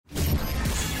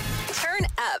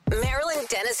up. Marilyn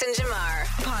Dennis and Jamar.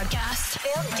 Podcast.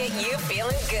 They'll get you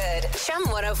feeling good. Chum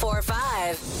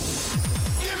 1045.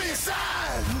 Give me a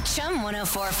sign. Chum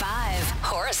 1045.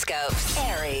 Horoscopes.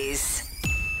 Aries.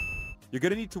 You're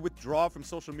going to need to withdraw from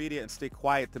social media and stay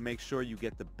quiet to make sure you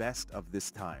get the best of this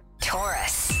time.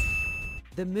 Taurus.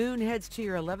 The moon heads to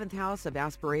your 11th house of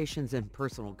aspirations and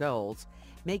personal goals,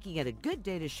 making it a good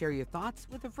day to share your thoughts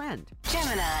with a friend.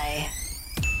 Gemini.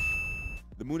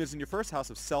 The moon is in your first house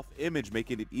of self-image,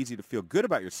 making it easy to feel good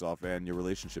about yourself and your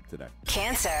relationship today.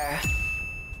 Cancer.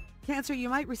 Cancer, you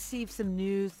might receive some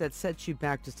news that sets you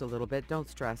back just a little bit. Don't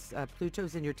stress.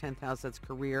 Pluto's in your 10th house. That's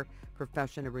career,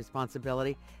 profession, and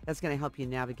responsibility. That's going to help you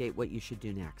navigate what you should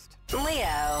do next.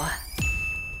 Leo.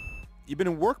 You've been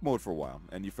in work mode for a while,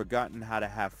 and you've forgotten how to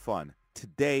have fun.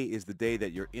 Today is the day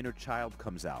that your inner child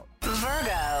comes out.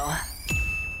 Virgo.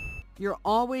 You're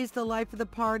always the life of the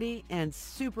party and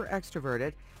super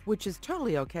extroverted, which is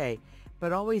totally okay,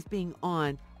 but always being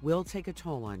on will take a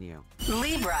toll on you.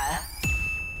 Libra.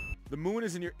 The moon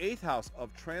is in your 8th house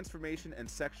of transformation and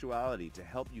sexuality to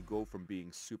help you go from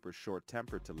being super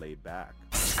short-tempered to laid back.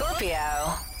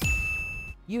 Scorpio.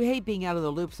 You hate being out of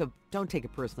the loop, so don't take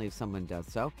it personally if someone does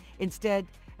so. Instead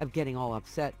of getting all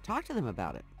upset, talk to them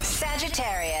about it.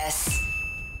 Sagittarius.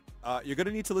 You're going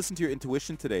to need to listen to your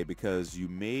intuition today because you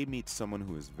may meet someone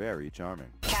who is very charming.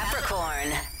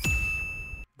 Capricorn.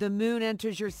 The moon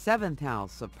enters your 7th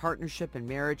house of partnership and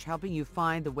marriage, helping you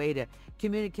find the way to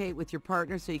communicate with your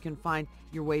partner so you can find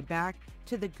your way back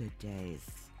to the good days.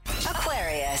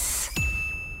 Aquarius.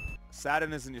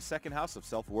 Saturn is in your 2nd house of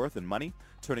self-worth and money,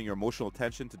 turning your emotional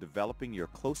attention to developing your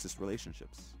closest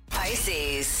relationships.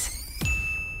 Pisces.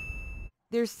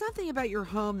 There's something about your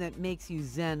home that makes you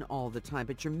zen all the time,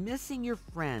 but you're missing your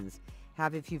friends.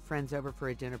 Have a few friends over for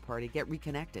a dinner party. Get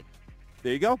reconnected.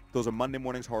 There you go. Those are Monday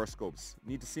morning's horoscopes.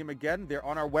 Need to see them again? They're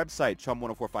on our website,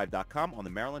 chum1045.com, on the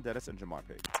Marilyn Dennis and Jamar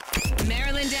page.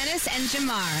 Marilyn Dennis and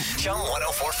Jamar. Chum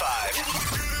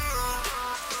 1045.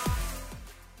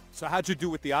 So how'd you do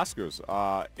with the Oscars?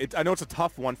 I know it's a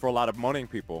tough one for a lot of morning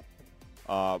people,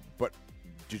 but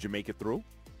did you make it through?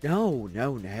 No.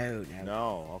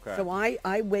 No, okay. So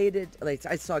I waited. Like,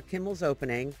 I saw Kimmel's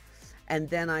opening, and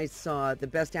then I saw the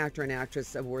Best Actor and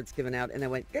Actress awards given out, and I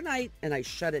went, good night, and I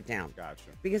shut it down.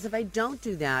 Gotcha. Because if I don't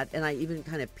do that, and I even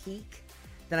kind of peek,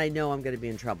 then I know I'm going to be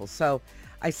in trouble. So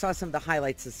I saw some of the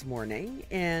highlights this morning,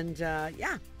 and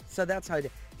yeah, so that's how I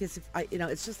did. Because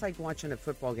it's just like watching a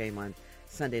football game on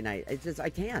Sunday night. I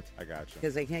can't. I gotcha.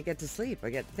 Because I can't get to sleep. I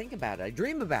get to think about it. I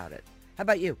dream about it. How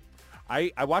about you?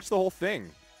 I watched the whole thing,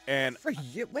 and For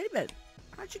you, wait a minute.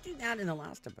 How'd you do that in The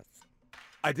Last of Us?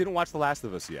 I didn't watch The Last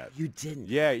of Us yet. You didn't.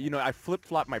 Yeah, I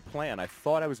flip-flopped my plan. I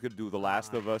thought I was going to do The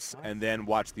Last of Us and then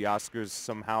watch the Oscars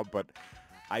somehow, but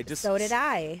I just... So did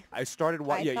I. I started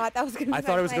watching... I thought that was going to be I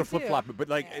thought I was going to plan, too. flip-flop it, but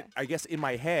Yeah. I guess in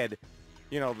my head,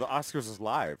 the Oscars is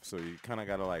live, so you kind of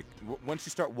got to once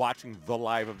you start watching the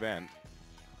live event,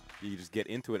 you just get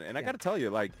into it. And I got to tell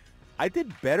you, I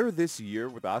did better this year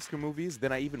with Oscar movies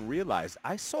than I even realized.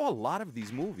 I saw a lot of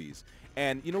these movies.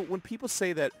 And, when people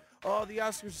say that, oh, the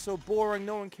Oscars are so boring,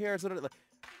 no one cares.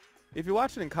 If you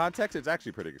watch it in context, it's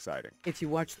actually pretty exciting. If you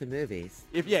watch the movies.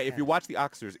 If you watch the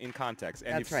Oscars in context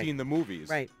and That's you've right. seen the movies,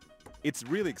 Right. it's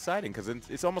really exciting because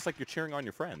it's almost like you're cheering on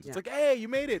your friends. Yeah. It's like, hey, you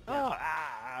made it.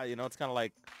 Yeah. It's kind of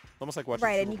like almost like watching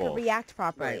Right, Super and you Bowl. can react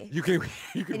properly. Right. You can And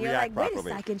you're react like, wait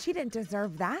properly. a second, she didn't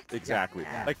deserve that. Exactly.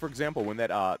 Yeah. Like, for example, when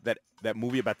that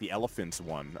movie about the elephants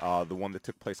won, the one that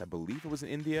took place, I believe it was in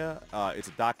India. It's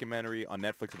a documentary on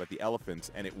Netflix about the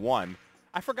elephants, and it won.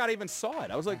 I forgot I even saw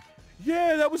it. I was like,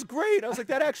 yeah, that was great. I was like,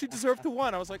 that actually deserved to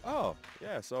win. I was like, oh,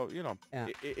 yeah. So, Yeah.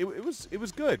 it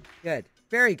was good. Good.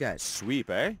 Very good.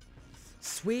 Sweep, eh?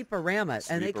 Sweep-a-rama.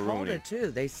 And they called Sweep-a-rooney. it, too.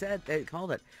 They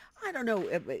called it. I don't know.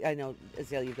 I know,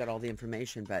 Azale, you've got all the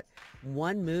information, but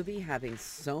one movie having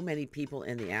so many people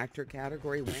in the actor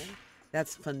category win,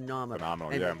 that's phenomenal.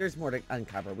 Phenomenal, And yeah. There's more to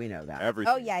uncover. We know that.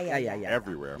 Everything. Oh, yeah. Yeah.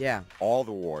 Everywhere. Yeah. All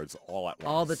the awards, all at once.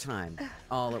 All the time.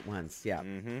 All at once. Yeah.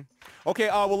 Okay,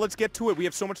 well, let's get to it. We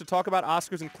have so much to talk about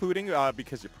Oscars, including,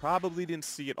 because you probably didn't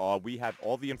see it all, we have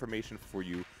all the information for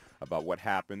you about what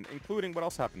happened, including what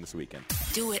else happened this weekend.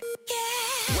 Do it.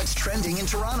 What's trending in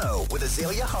Toronto with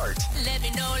Azalea Hart? Let me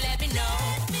know.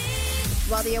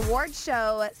 Well, the award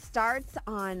show starts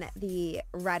on the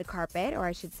red carpet, or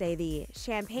I should say the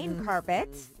champagne carpet,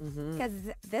 because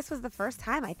this was the first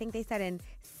time, I think they said in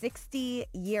 60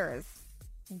 years,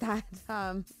 that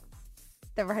the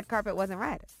red carpet wasn't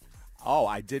red. Oh,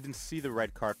 I didn't see the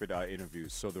red carpet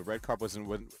interviews. So the red carpet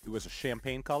it was a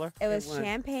champagne color? It was was.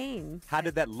 champagne. How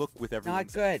did that look with everyone?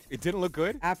 Not good. It didn't look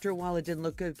good? After a while, it didn't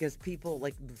look good because people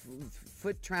like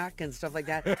foot track and stuff like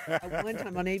that. At one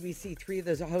time on ABC, 3 of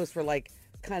those hosts were like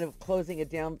kind of closing it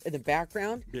down in the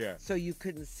background. Yeah. So you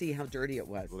couldn't see how dirty it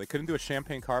was. Well, they couldn't do a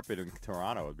champagne carpet in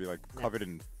Toronto. It'd be like covered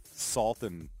in salt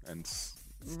and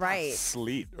Right.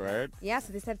 sleet, right? Yeah,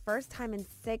 so they said first time in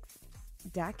 6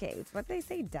 decades. What did they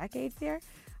say, decades here?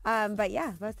 But yeah,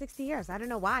 about 60 years. I don't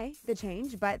know why the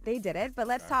change, but they did it. But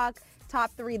let's talk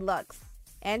top 3 looks.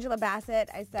 Angela Bassett,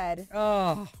 I said,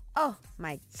 Oh, oh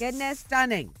my goodness,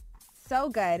 stunning. so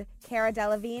good. Cara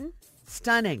Delevingne,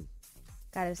 Stunning.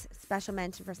 got a special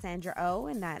mention for Sandra Oh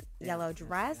in that yellow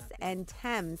dress, and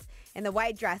Thames in the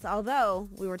white dress, although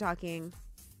we were talking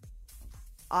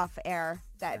off air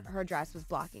that her dress was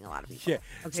blocking a lot of people. Yeah.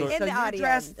 Okay, In so the your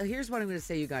audience. dress, here's what I'm going to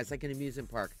say, you guys, like an amusement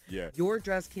park. Yeah. Your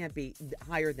dress can't be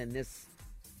higher than this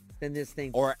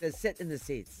thing. Or- to sit in the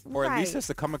seats. Or at least Right. has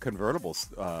to come a convertible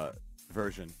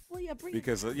version. Well, yeah, bring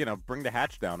Because, bring the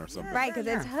hatch down or something. Right, because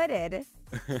it's hooded,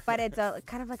 but it's a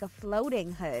kind of like a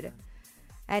floating hood.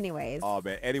 Anyways, Oh,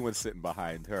 man. Anyone sitting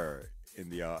behind her in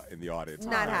the audience.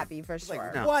 not happy for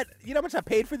sure. no. What? You know how much I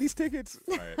paid for these tickets?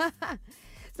 Right.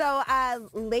 So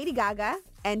Lady Gaga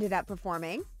ended up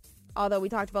performing, although we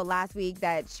talked about last week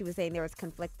that she was saying there was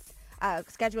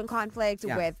scheduling conflict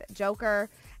Yeah. with Joker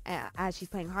as she's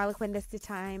playing Harlequin this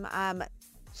time.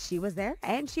 She was there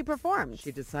and she performed.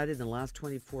 She decided in the last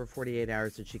 24, 48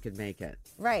 hours that she could make it.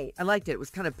 Right. I liked it. It was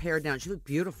kind of pared down. She looked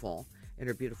beautiful in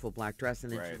her beautiful black dress,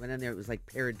 and then she Right. went in there. It was like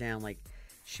pared down, like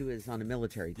she was on a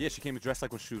military. Yeah, she came dressed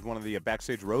like when she was one of the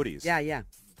backstage roadies. Yeah.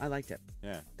 I liked it.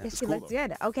 Yeah. Yeah, It's she cool, looked though.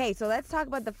 good. Okay, so let's talk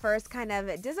about the first kind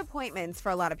of disappointments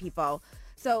for a lot of people.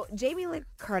 So Jamie Lee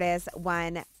Curtis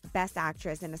won Best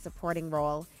Actress in a Supporting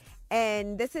Role,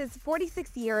 and this is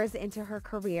 46 years into her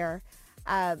career.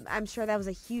 I'm sure that was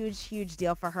a huge, huge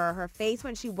deal for her. Her face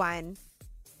when she won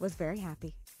was very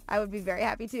happy. I would be very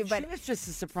happy too, but she was just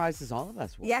as surprised as all of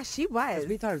us were. yeah, she was. 'Cause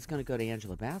we thought it was going to go to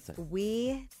Angela Bassett.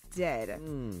 We did.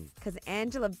 Because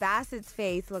Angela Bassett's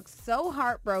face looked so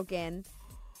heartbroken.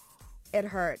 It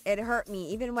hurt. It hurt me.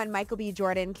 Even when Michael B.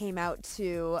 Jordan came out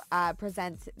to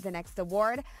present the next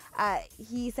award,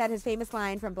 he said his famous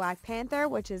line from Black Panther,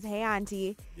 which is, "Hey,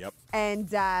 Auntie." Yep. And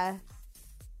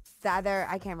the other,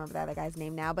 I can't remember the other guy's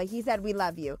name now, but he said, "We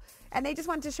love you." And they just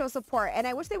wanted to show support. And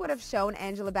I wish they would have shown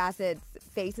Angela Bassett's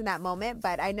face in that moment,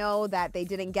 but I know that they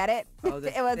didn't get it. Oh,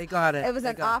 they got it. It was They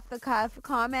an got it. off-the-cuff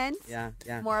comment. Yeah.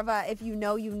 More of a, if you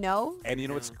know, you know. And you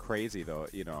know what's crazy, though?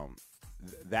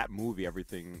 That movie,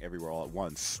 Everything Everywhere All at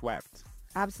Once, swept.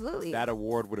 Absolutely. That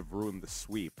award would have ruined the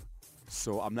sweep.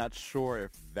 So I'm not sure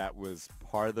if that was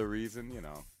part of the reason,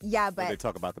 Yeah, when they but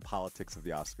talk about the politics of the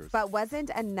Oscars. wasn't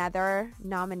another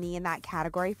nominee in that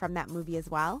category from that movie as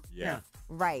well? yeah.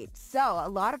 Right. So a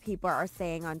lot of people are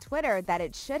saying on Twitter that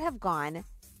it should have gone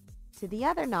to the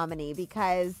other nominee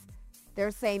because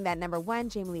they're saying that number one,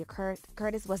 Jamie Lee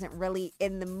Curtis wasn't really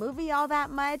in the movie all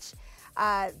that much.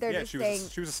 They're Yeah, just she saying,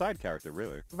 was a side character,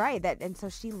 really. right, and so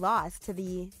she lost to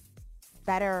the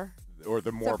better. Or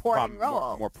the more, Supporting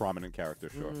role. more prominent character,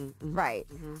 sure. Right.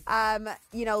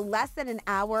 Less than an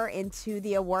hour into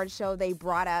the award show, they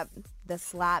brought up the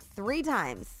slap 3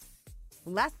 times.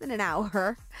 Less than an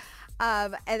hour.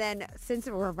 And then since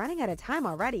we're running out of time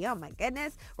already, oh my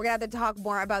goodness, we're going to have to talk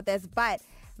more about this. But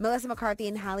Melissa McCarthy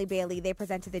and Halle Bailey, they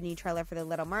presented the new trailer for The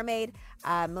Little Mermaid.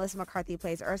 Melissa McCarthy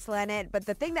plays Ursula in it. But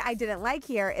the thing that I didn't like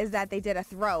here is that they did a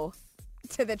throw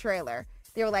to the trailer.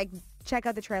 They were like, check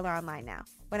out the trailer online now,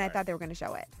 when I thought they were going to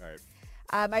show it. All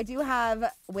right. I do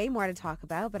have way more to talk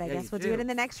about, but I Yeah, guess you we'll do do. it in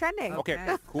the next trending. Okay,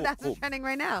 Okay. cool, That's cool. what's trending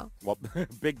right now. Well,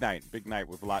 big night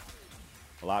with a lot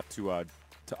to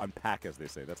unpack, as they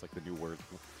say. That's like the new word.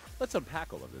 Let's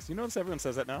unpack all of this. You notice everyone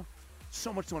says that now?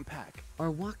 So much to unpack.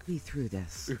 Or walk me through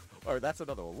this. Or that's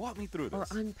another one. Walk me through Or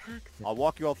this. unpack this. I'll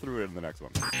walk you all through it in the next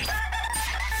one.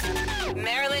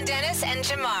 Marilyn Dennis and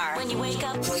Jamar. When you wake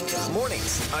up,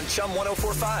 Mornings on Chum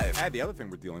 1045. And the other thing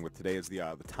we're dealing with today is the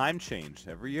time change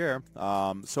every year.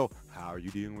 So how are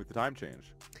you dealing with the time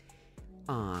change?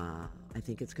 I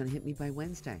think it's going to hit me by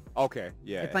Wednesday. Okay,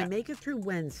 yeah. If I make it through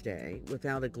Wednesday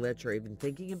without a glitch or even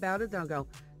thinking about it, then I'll go,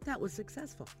 that was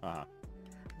successful. Uh-huh.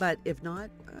 But if not,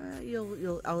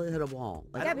 I'll hit a wall.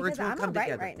 Like, Yeah, words because won't I'm come all right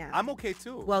together. right now. I'm okay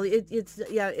too. Well, it's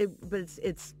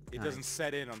It doesn't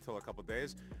set in until a couple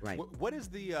days. Right. What is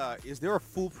the? Is there a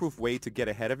foolproof way to get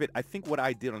ahead of it? I think what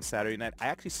I did on Saturday night, I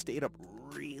actually stayed up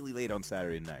really late on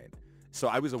Saturday night, so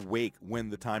I was awake when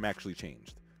the time actually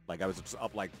changed. Like I was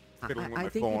up like fiddling with I my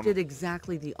think phone. you did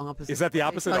exactly the opposite. Is that the They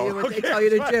opposite? tell you Oh, what they okay. tell you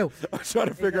to do. I was trying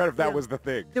to figure out if that was the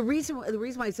thing. The reason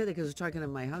why I said that because I was talking to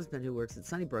my husband who works at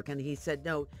Sunnybrook, and he said,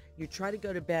 no, you try to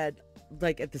go to bed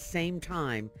like at the same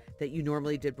time that you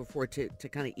normally did before to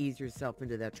kind of ease yourself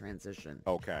into that transition.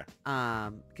 Okay.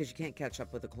 Because you can't catch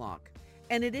up with the clock.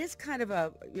 And it is kind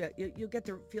of you'll get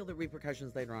to feel the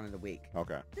repercussions later on in the week.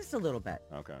 Okay. Just a little bit.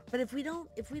 Okay. But if we don't,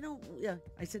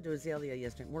 I said to Azalea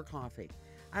yesterday, more coffee.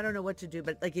 I don't know what to do,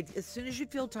 but like as soon as you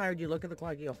feel tired, you look at the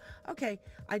clock, you go, okay,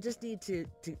 I just need to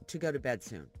go to bed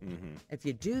soon. Mm-hmm. If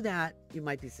you do that, you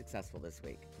might be successful this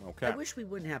week. Okay. I wish we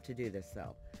wouldn't have to do this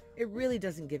though. It really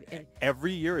doesn't give.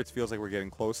 Every year it feels like we're getting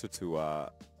closer to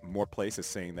more places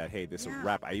saying that, hey, this is a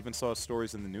wrap. I even saw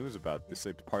stories in the news about this.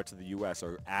 Parts of the U.S.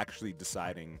 are actually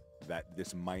deciding that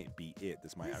this might be it.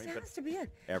 This Has to be it.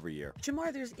 every year.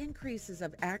 Jamar, there's increases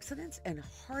of accidents and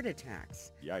heart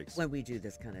attacks Yikes. when we do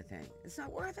this kind of thing. It's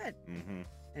not worth it.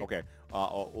 Mm-hmm. Okay.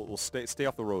 We'll stay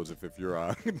off the roads if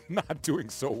you're not doing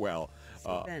so well.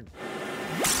 So Ben.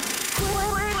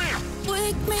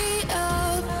 Wake me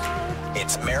up.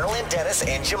 It's Marilyn Dennis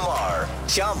and Jamar.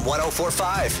 Chum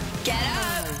 1045. Get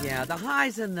up. Yeah, the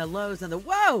highs and the lows and the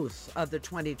woes of the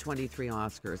 2023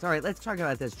 Oscars. All right, let's talk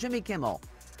about this. Jimmy Kimmel.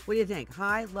 What do you think?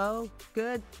 High, low,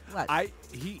 good? What?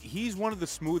 He's one of the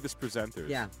smoothest presenters.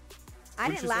 Yeah. I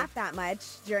Wouldn't didn't you laugh that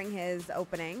much during his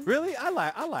opening. Really? I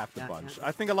laughed a Yeah, bunch. yeah.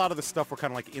 I think a lot of the stuff were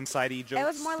kind of like inside-y jokes. It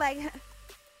was more like,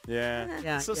 Yeah.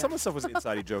 Yeah, So yeah. some of the stuff was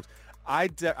inside-y jokes. I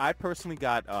personally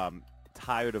got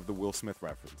tired of the Will Smith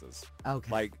references.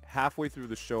 Okay. Like halfway through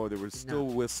the show, there was still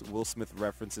Will Smith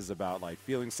references about like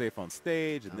feeling safe on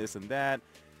stage and this and that.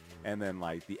 And then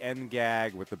like the end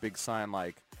gag with the big sign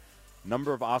like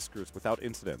number of Oscars without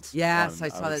incidents. Yes, I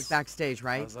And saw that backstage, I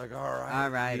right? was like, all right. All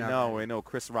right, We all know, right. I know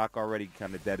Chris Rock already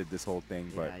kind of deaded this whole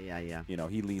thing, but Yeah. you know,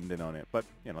 he leaned in on it. But,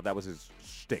 you know, that was his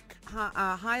shtick.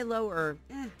 High, low, or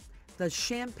the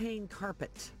champagne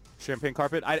carpet. Champagne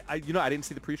carpet. I didn't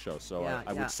see the pre-show, so Yeah,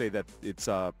 I yeah. would say that it's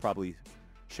probably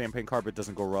champagne carpet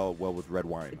doesn't go well with red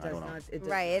wine. It I does don't know. not. It does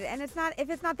right. And if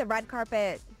it's not the red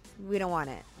carpet, we don't want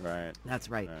it. Right. That's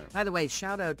right. Right. By the way,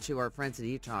 shout out to our friends at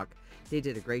eTalk. They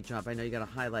did a great job. I know you got a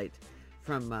highlight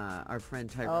from our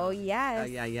friend Tyrone. Oh, yes.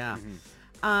 Yeah.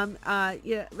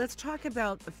 Mm-hmm. Let's talk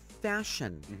about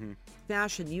fashion. Mm-hmm.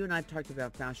 Fashion. You and I've talked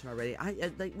about fashion already.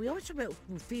 We always talk about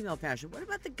female fashion. What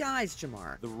about the guys,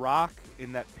 Jamar? The Rock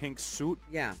in that pink suit.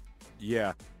 Yeah.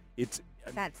 Yeah. It's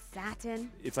That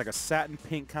satin. it's like a satin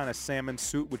pink kind of salmon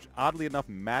suit, which oddly enough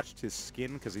matched his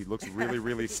skin because he looks really,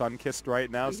 really sun-kissed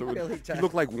right now. He So really he does.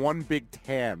 looked like one big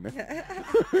tan.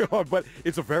 But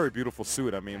it's a very beautiful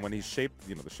suit. I mean, when he's shaped,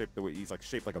 the shape the way he's like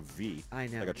shaped like a V. I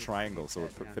know. Like a triangle, so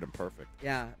it Yeah. fit him perfect.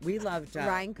 Yeah. We loved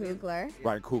Ryan Coogler.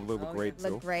 Ryan Coogler looked Oh, great yeah.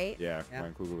 too. Looked great. Yeah, Yeah.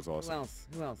 Ryan Coogler was Who awesome.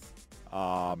 else?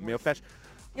 Male fashion.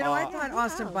 You know, I thought who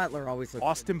Austin else? Butler always looked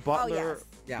Austin Butler yes.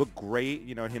 Yeah. looked great.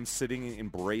 You know, him sitting,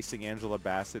 embracing Angela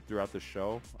Bassett throughout the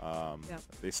show. Yeah.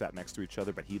 They sat next to each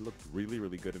other, but he looked really,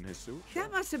 really good in his suit.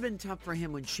 That must have been tough for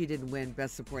him when she didn't win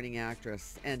Best Supporting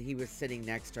Actress, and he was sitting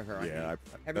next to her. I Yeah, mean,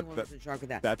 everyone was in shock with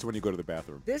that. That's when you go to the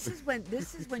bathroom. This is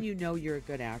when you know you're a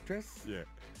good actress. Yeah.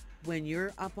 When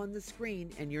you're up on the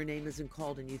screen and your name isn't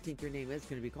called and you think your name is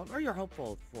going to be called, or you're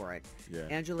hopeful for it. Yeah.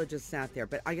 Angela just sat there.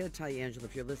 But I got to tell you, Angela,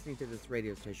 if you're listening to this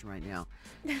radio station right now,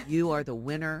 you are the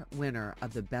winner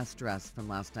of the best dress from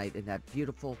last night in that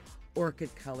beautiful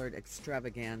orchid-colored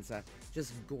extravaganza.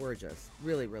 Just gorgeous.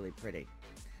 Really, really pretty.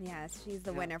 Yes, she's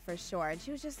the Yeah. winner for sure. And she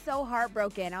was just so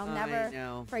heartbroken. I'll I never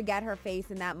know. forget her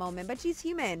face in that moment. But she's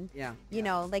human. Yeah. You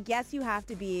know, like, yes, you have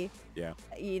to be, Yeah.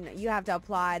 you have to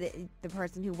applaud the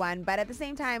person who won. But at the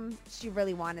same time, she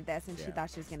really wanted this and she Yeah. thought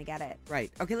she was going to get it.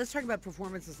 Right. Okay, let's talk about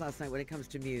performances last night when it comes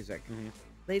to music. Mm-hmm.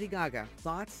 Lady Gaga,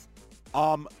 thoughts?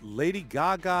 Lady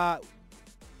Gaga,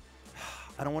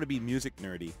 I don't want to be music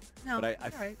nerdy, No, but I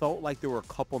all right. felt like there were a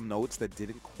couple notes that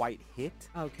didn't quite hit,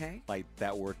 Okay. like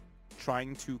that were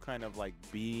trying to kind of like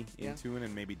be in Yeah. tune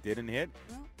and maybe didn't hit.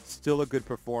 Well, Still a good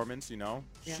performance, you know.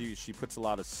 Yeah. She puts a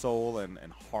lot of soul and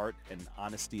heart and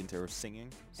honesty into her singing.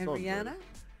 and So good.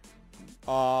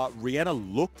 Rihanna,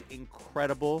 Rihanna looked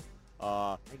incredible.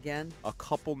 again? A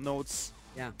couple notes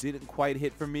Yeah. didn't quite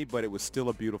hit for me, but it was still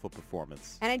a beautiful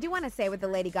performance. And I do want to say with the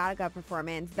Lady Gaga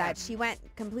performance that she went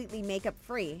completely makeup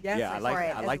free. Yes, yeah, I for like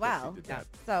it I as like well. that she did that.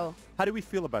 So How do we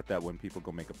feel about that when people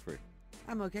go makeup free?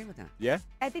 I'm okay with that. Yeah,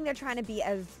 I think they're trying to be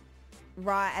as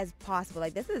raw as possible.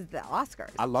 Like, this is the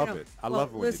Oscars. I love You know, it. I well, love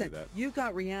it when listen, they do that. you've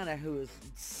got Rihanna, who is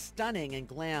stunning and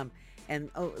glam,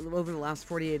 and over the last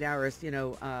 48 hours,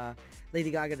 Lady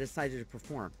Gaga decided to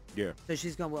perform. Yeah, So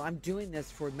she's going, well, I'm doing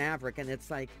this for Maverick, and it's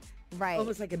like Right.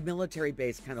 almost like a military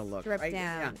base kind of look. Stripped right?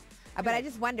 down. Yeah. But I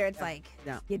just wonder, it's like,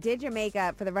 Yeah. you did your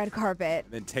makeup for the red carpet.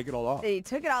 Then take it all off. Then you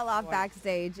took it all off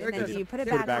backstage, and then goes- you put it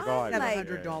Put back, it back on. Like,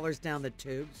 $700 down the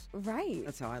tubes. right.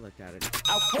 That's how I looked at it.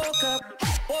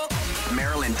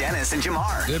 Marilyn Dennis and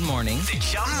Jamar. Good morning. The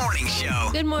Chum Morning Show.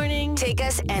 Good morning. Take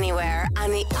us anywhere on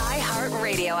the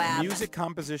iHeartRadio app. Music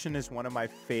composition is one of my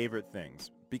favorite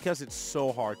things because it's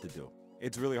so hard to do.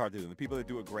 It's really hard to do. The people that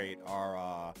do it great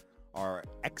are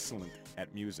excellent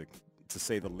at music, to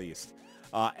say the least.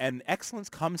 And excellence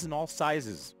comes in all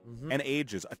sizes and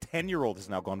ages. A 10-year-old has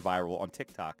now gone viral on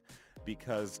TikTok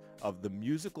because of the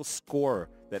musical score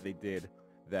that they did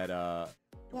that,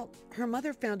 Well, her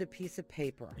mother found a piece of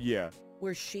paper yeah.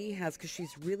 where she has, because she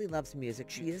really loves music.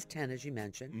 She is 10, as you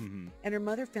mentioned. And her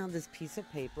mother found this piece of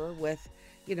paper with,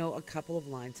 a couple of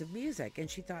lines of music. And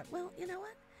she thought, well, you know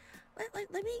what?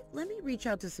 Let me reach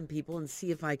out to some people and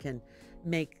see if I can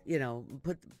make,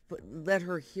 let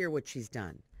her hear what she's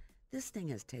done. This thing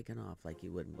has taken off like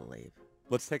you wouldn't believe.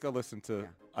 Let's take a listen to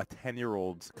a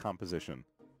 10-year-old's composition.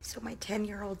 So my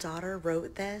 10-year-old daughter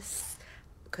wrote this.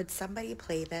 Could somebody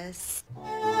play this?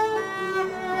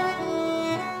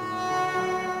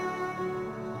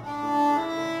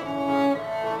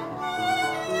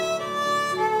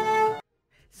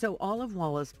 So Olive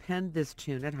Wallace penned this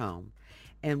tune at home,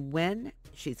 and when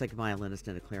she's like a violinist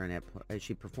and a clarinet,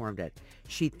 she performed it,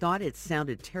 she thought it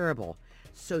sounded terrible,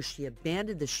 so she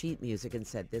abandoned the sheet music and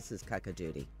said, this is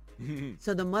cuckoo-doodie.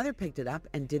 So the mother picked it up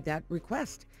and did that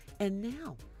request, and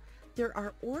now there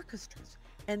are orchestras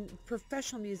and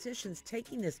professional musicians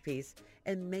taking this piece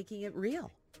and making it real.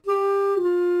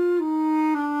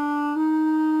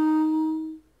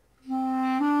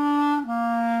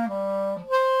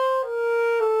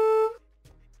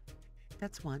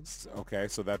 That's one. Okay,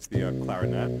 so that's the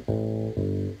clarinet.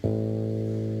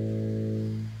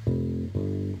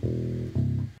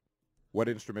 What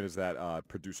instrument is that,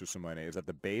 producer Simone? Is that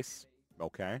the bass?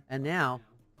 Okay. And now,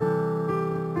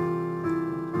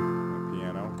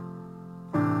 Piano.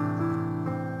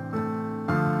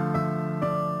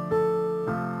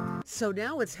 so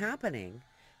now what's happening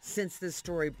since this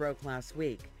story broke last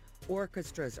week,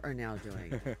 orchestras are now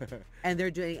doing it. And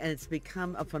they're doing, and it's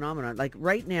become a phenomenon. Like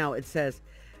right now it says,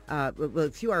 a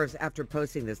few hours after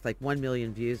posting this, like 1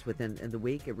 million views within the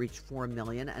week. It reached 4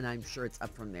 million, and I'm sure it's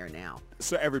up from there now.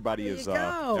 So everybody There is, you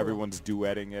go. everyone's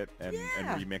duetting it and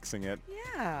Yeah. remixing it.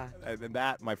 Yeah. And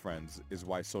that, my friends, is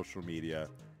why social media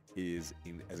is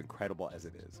as incredible as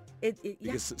it is. Yeah.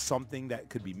 Because something that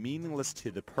could be meaningless to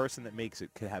the person that makes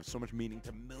it could have so much meaning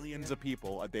to millions of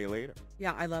people a day later.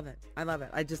 Yeah, I love it. I love it.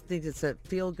 I just think it's a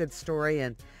feel-good story,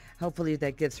 and hopefully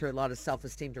that gives her a lot of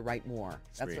self-esteem to write more.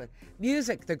 That's Sweet. what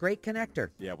music, the great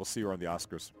connector. Yeah, we'll see her on the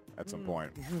Oscars at some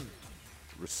point.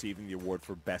 Receiving the award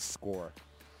for Best Score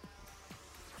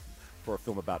for a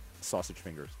film about sausage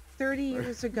fingers. 30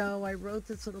 years ago, I wrote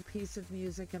this little piece of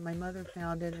music, and my mother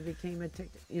found it, and it became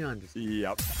a I'm just...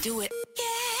 Yep. Do it.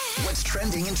 What's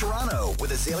trending in Toronto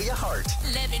with Azalea Hart?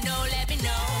 Let me know, let me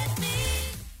know.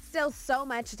 Still so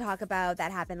much to talk about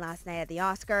that happened last night at the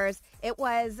Oscars. It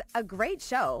was a great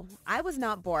show. I was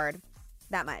not bored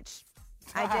that much.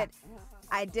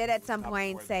 I did at some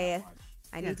point say,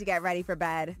 I need to get ready for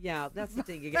bed. Yeah, that's the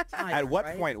thing. You get tired, At what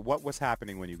right? point, what was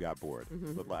happening when you got bored?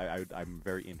 I'm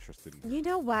very interested. You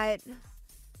know what?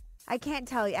 I can't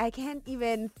tell you. I can't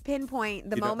even pinpoint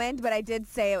the You know- moment, but I did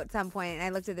say it at some point, and I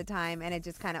looked at the time, and it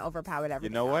just kind of overpowered You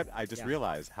everything know else. what? I just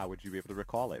realized, how would you be able to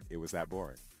recall it? It was that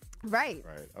boring. Right.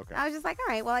 Right, okay. I was just like, all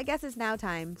right, well, I guess it's now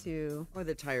time to... Or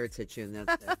the tired's hit you, and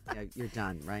that's it. Yeah, you're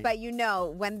done, right? But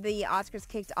when the Oscars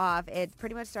kicked off, it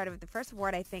pretty much started with the first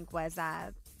award, I think, was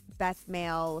Best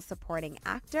Male Supporting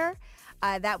Actor.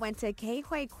 That went to Ke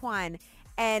Huy Quan,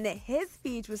 and his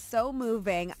speech was so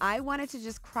moving, I wanted to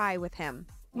just cry with him.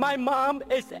 My mom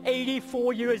is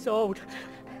 84 years old,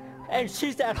 and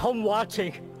she's at home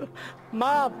watching.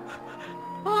 Mom,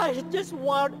 I just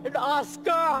want an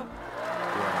Oscar.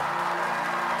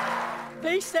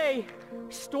 They say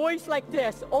stories like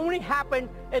this only happen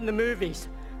in the movies.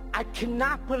 I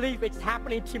cannot believe it's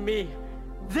happening to me.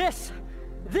 This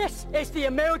is the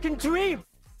American dream.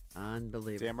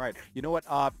 Unbelievable. Damn right. You know what?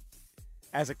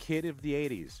 As a kid of the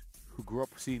 80s who grew up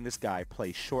seeing this guy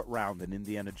play Short Round in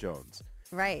Indiana Jones,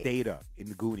 Right. Data in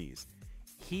the Goonies,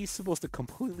 he's supposed to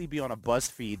completely be on a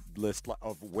BuzzFeed list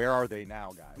of where are they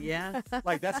now, guys. Yeah.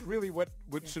 Like, that's really what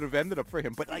should have ended up for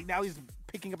him. But like now he's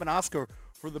picking up an Oscar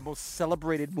for the most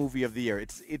celebrated movie of the year.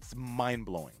 It's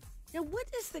mind-blowing. Now, what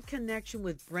is the connection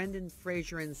with Brendan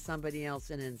Fraser and somebody else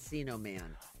in Encino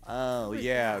Man? Oh, was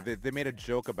yeah. that? They made a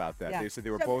joke about that. Yeah. They said they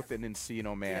were So- both in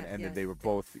Encino Man, Yeah, and yeah. then they were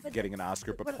both getting an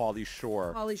Oscar, but Pauly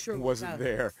Shore, wasn't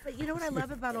there. But you know what I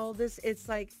love about all this? It's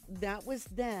like that was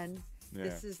then. Yeah.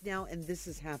 This is now, and this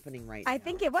is happening right now. I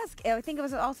think it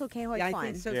was also K. Hoi Yeah, I Kwan.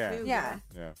 think so Yeah. too. Yeah.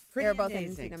 Yeah. They Pretty were both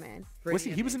amazing. in Encino Man. Was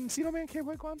Pretty he was in amazing. Encino Man, K.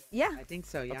 Hoi Kwan? Yeah, I think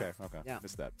so. Yeah. Okay. Yeah.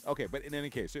 Missed that. Okay, but in any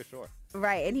case, yeah, sure.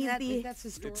 right. And he's That's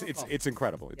It's historical. it's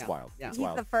incredible. It's Yeah. wild. Yeah. It's he's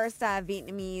wild. the first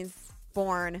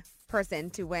Vietnamese-born person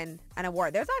to win an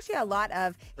award. There's actually a lot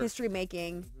of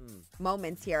history-making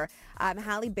moments here.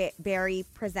 Halle Berry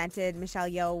presented Michelle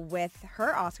Yeoh with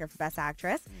her Oscar for Best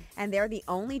Actress, and they're the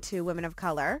only two women of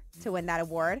color to win that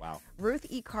award. Wow. Ruth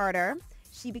E. Carter,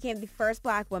 she became the first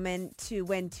Black woman to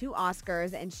win 2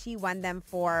 Oscars, and she won them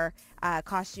for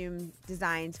costume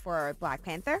designs for Black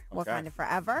Panther, Okay. Wakanda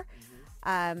Forever.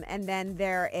 And then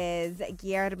there is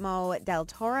Guillermo del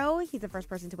Toro. He's the first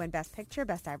person to win Best Picture,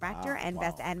 Best Director, and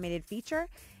Best Animated Feature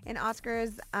in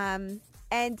Oscars.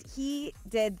 And he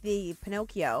did the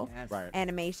Pinocchio Yes. Right.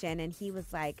 animation, and he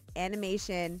was like,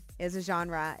 animation is a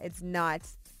genre. It's not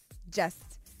just,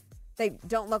 they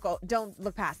don't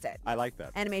look past it. I like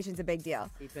that. Animation's a big deal.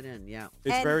 Keep it in. Yeah.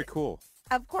 It's and- very cool.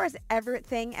 Of course,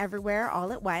 Everything Everywhere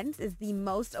All at Once is the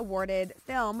most awarded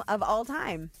film of all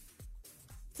time.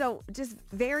 So just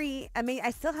very, I mean,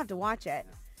 I still have to watch it.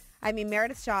 I mean,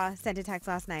 Meredith Shaw sent a text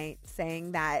last night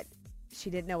saying that she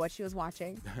didn't know what she was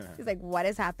watching. She's like, what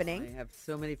is happening? I have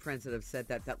so many friends that have said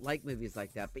that like movies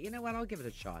like that. But you know what? I'll give it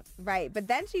a shot. Right. But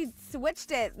then she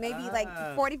switched it maybe like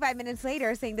 45 minutes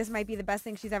later saying this might be the best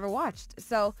thing she's ever watched.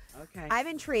 So Okay. I'm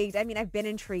intrigued. I mean, I've been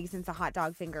intrigued since the hot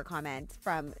dog finger comment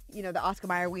from, the Oscar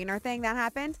Mayer Wiener thing that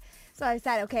happened. So I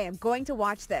said, okay, I'm going to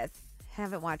watch this.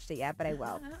 Haven't watched it yet, but I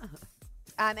will.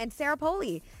 And Sarah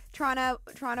Polley, Toronto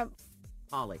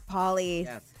Polly,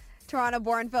 Yes.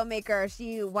 Toronto-born filmmaker.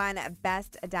 She won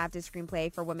Best Adapted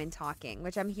Screenplay for Women Talking,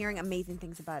 which I'm hearing amazing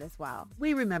things about as well.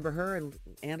 We remember her in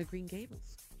Anne of Green Gables.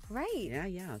 Right. Yeah,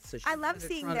 yeah. So she I love was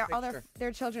in a seeing Toronto all picture.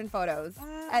 their children photos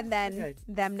and then okay.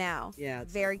 them now. Yeah,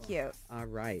 it's Very so cute. All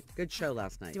right. Good show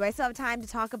last night. Do I still have time to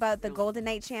talk about the Golden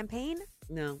Knight champagne?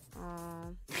 No. Aw.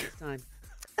 It's time.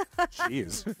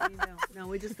 Jeez. No,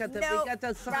 we just got the No, we got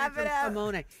the sign wrap from it up.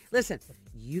 Simone. Listen,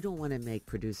 you don't want to make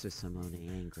producer Simone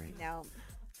angry. No.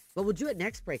 But we'll do it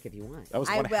next break if you want. That was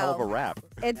I one hell of a will. rap.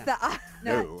 It's the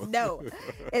No. no.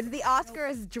 It's the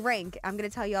Oscars drink. I'm going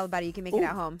to tell you all about it. You can make it Ooh,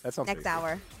 at home that sounds next tasty.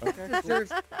 hour.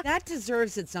 That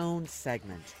deserves its own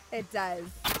segment. It does.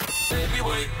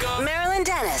 Marilyn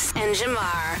Dennis and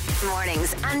Jamar.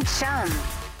 Mornings on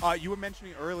Chum. You were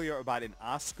mentioning earlier about an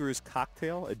Oscars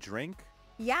cocktail, a drink.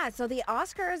 Yeah, so the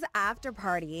Oscars after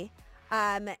party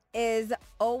is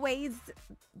always,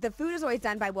 the food is always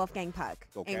done by Wolfgang Puck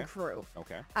Okay. and crew.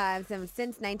 Okay. Since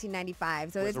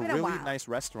 1995, so There's it's a been really a while. nice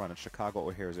restaurant at Chicago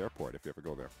O'Hare's Airport if you ever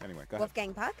go there. Anyway, go ahead.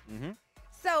 Wolfgang Puck? Mhm.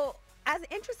 So as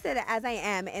interested as I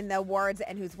am in the awards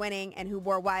and who's winning and who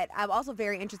wore what, I'm also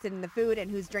very interested in the food and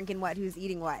who's drinking what, who's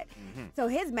eating what. So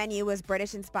his menu was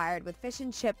British inspired with fish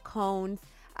and chip cones,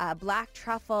 black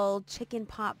truffle, chicken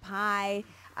pot pie,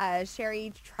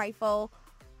 sherry trifle.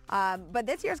 But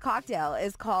this year's cocktail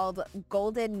is called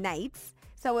Golden Knights.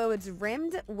 So it was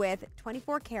rimmed with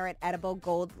 24-karat edible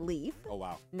gold leaf, Oh,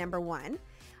 wow. number one.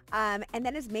 And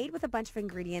then it's made with a bunch of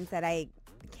ingredients that I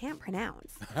can't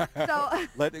pronounce. So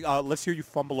Let's hear you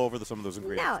fumble over some of those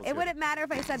ingredients. no, Let's it hear wouldn't matter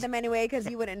if I said them anyway because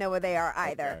you wouldn't know what they are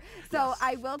either. Okay. So Yes.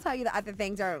 I will tell you the other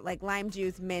things are like lime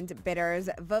juice, mint bitters,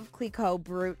 Veuve Clicquot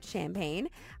Brut champagne,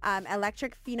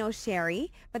 electric Fino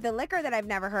sherry. But the liquor that I've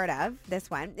never heard of, this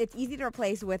one, it's easy to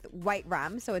replace with white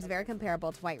rum. So it's very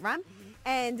comparable to white rum.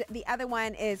 And the other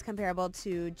one is comparable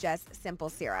to just simple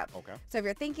syrup. Okay. So if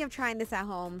you're thinking of trying this at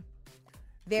home,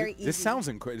 very easy. This sounds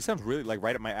incredible. It sounds really like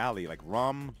right up my alley. Like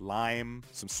rum, lime,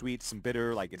 some sweet, some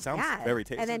bitter. Like it sounds very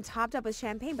tasty. And then topped up with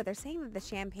champagne, but they're saying that the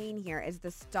champagne here is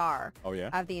the star Oh, yeah?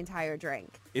 of the entire drink.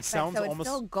 It sounds so it's almost-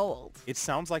 still gold. It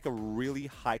sounds like a really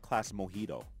high-class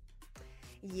mojito.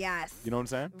 Yes. You know what I'm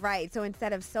saying? Right. So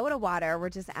instead of soda water, we're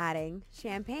just adding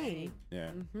champagne. Yeah.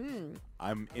 Hmm.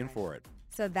 I'm in for it.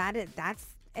 So that's it.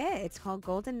 It's called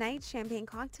Golden Knight Champagne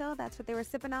Cocktail. That's what they were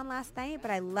sipping on last night.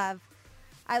 But I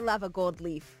love a gold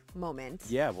leaf moment.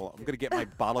 Yeah, well, I'm going to get my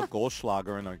bottle of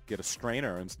Goldschlager and get a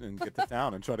strainer and get to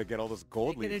town and try to get all this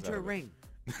gold Make it leaves into out a of it. ring.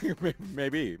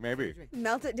 maybe.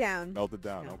 Melt it down. Melt it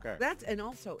down. Yeah. Okay. That's and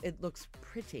also it looks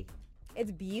pretty.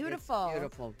 It's beautiful. It's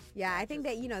beautiful. Yeah, I think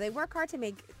that, they work hard to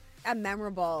make a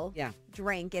memorable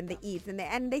drink in the eats.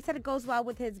 And they said it goes well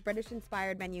with his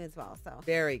British-inspired menu as well. So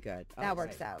Very good. that All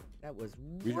works right. out. That was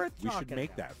We worth should talking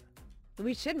make about. that.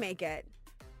 We should make it,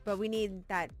 but we need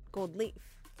that gold leaf.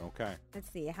 Okay. Let's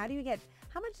see. How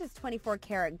much does 24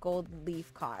 karat gold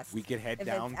leaf cost? We could head if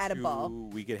down it's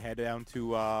edible?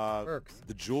 to Perks.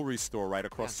 the jewelry store right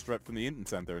across Yeah. the street from the Eaton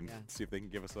Center and Yeah. see if they can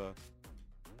give us a.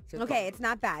 Okay, it's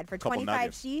not bad. For Couple 25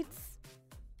 nuggets. sheets,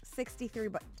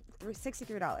 $63.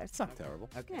 It's not terrible.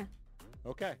 Okay. Yeah,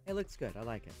 Okay. It looks good. I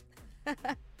like it.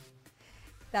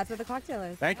 that's what the cocktail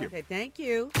is. Thank you. Okay, thank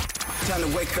you. Time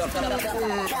to wake up.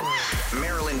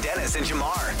 Marilyn Dennis and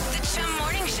Jamar. The Chum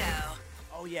Morning Show.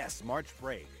 Oh, yes, March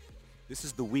break. This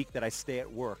is the week that I stay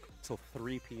at work till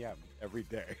 3 p.m. every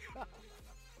day.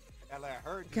 And I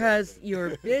heard Because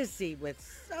you're busy with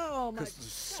so much Because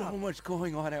there's so stuff. much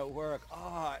going on at work.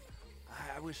 Oh,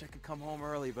 I wish I could come home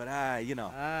early, but Ah,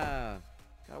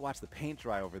 gotta watch the paint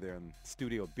dry over there in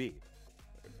Studio B.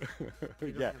 you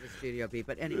don't Yeah. have a Studio B,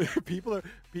 but anyway.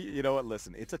 You know what,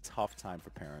 listen, it's a tough time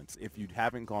for parents if you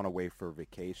haven't gone away for a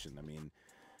vacation. I mean,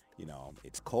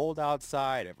 it's cold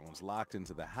outside, everyone's locked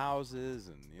into the houses,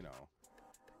 and,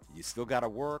 you still gotta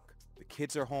work. The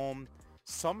kids are home.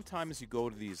 Sometimes you go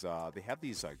to these, they have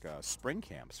these spring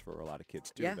camps for a lot of kids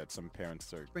too, Yeah. that some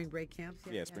parents are, Spring break camps?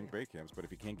 yeah, spring break camps. But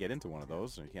if you can't get into one of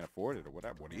those or you can't afford it or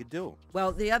whatever, what do you do?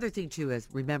 Well, the other thing, too, is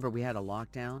remember we had a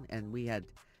lockdown and we had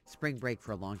spring break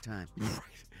for a long time. Right.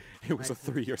 It was a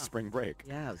 3-year spring break.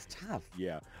 Yeah, it was tough.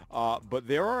 Yeah. But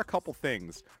there are a couple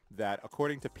things that,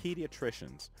 according to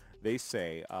pediatricians, they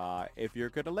say if you're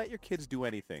going to let your kids do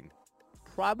anything,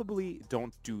 probably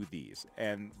don't do these.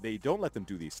 And they don't let them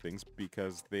do these things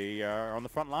because they are on the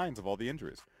front lines of all the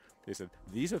injuries. They said,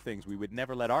 these are things we would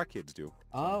never let our kids do.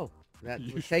 Oh, that,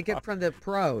 You take it from the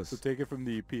pros. So take it from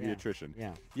the pediatrician.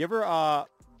 Yeah. You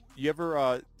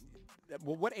ever,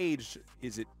 well, what age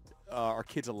is it, are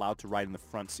kids allowed to ride in the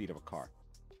front seat of a car?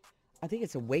 I think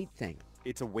it's a weight thing.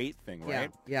 It's a weight thing,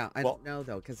 right? Yeah. I Well- don't know,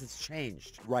 though, because it's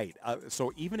changed. Right.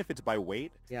 So even if it's by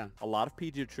weight, Yeah. a lot of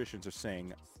pediatricians are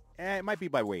saying, it might be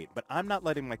by weight, but I'm not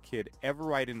letting my kid ever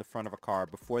ride in the front of a car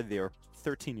before they're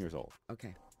 13 years old.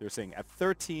 Okay. They're saying at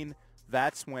 13,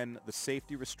 that's when the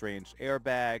safety restraints,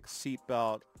 airbag,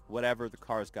 seatbelt, whatever the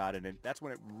car's got in it, that's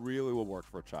when it really will work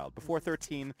for a child. Before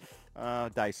 13,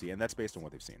 dicey, and that's based on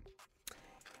what they've seen.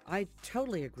 I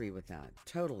totally agree with that.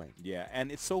 Totally. Yeah,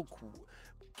 and it's so cool.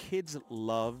 Kids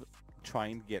love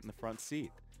trying to get in the front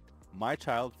seat. My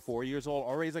child, 4 years old,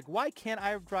 already is like, why can't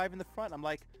I drive in the front? I'm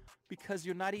like, because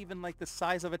you're not even like the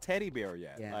size of a teddy bear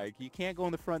yet. Yeah. Like, you can't go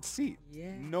in the front seat.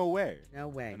 Yeah. No way. No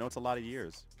way. I know it's a lot of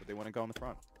years, but they want to go in the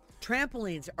front.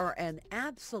 Trampolines are an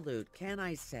absolute, can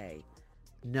I say,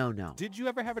 no. Did you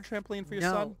ever have a trampoline for your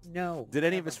no, son? no. Did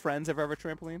any of never. his friends ever have a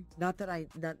trampoline? Not that I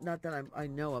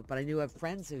know of, but I knew of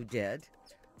friends who did.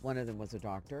 One of them was a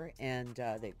doctor, and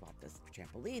they bought this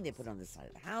trampoline. They put it on the side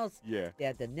of the house. Yeah. They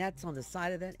had the nets on the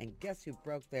side of it, and guess who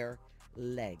broke their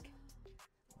leg?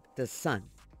 The son.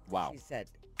 Wow. She said,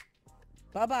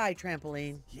 bye-bye,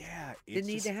 trampoline. Yeah. Didn't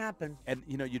need to happen. And,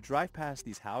 you drive past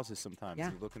these houses sometimes, Yeah.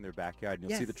 and you look in their backyard, and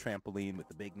you'll see Yes. the trampoline with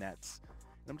the big nets.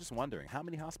 And I'm just wondering, how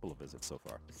many hospital visits so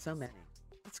far? So many.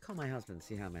 Let's call my husband and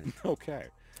see how many. Okay.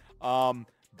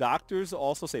 Doctors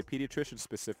also say, pediatricians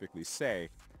specifically say,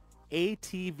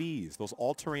 ATVs, those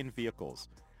all-terrain vehicles.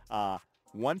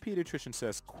 One pediatrician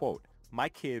says, quote, my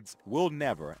kids will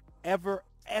never, ever,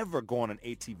 ever go on an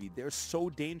ATV. They're so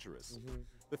dangerous.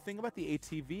 The thing about the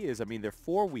ATV is, they're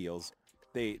 4 wheels.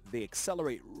 They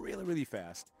accelerate really, really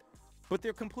fast, but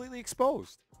they're completely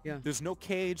exposed. Yeah. There's no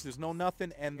cage. There's no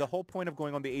nothing. And the whole point of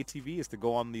going on the ATV is to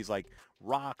go on these like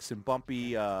rocks and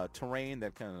bumpy terrain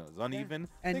that kind of is uneven.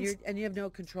 And things, you have no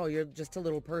control. You're just a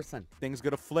little person. things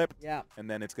going to flip. Yeah. And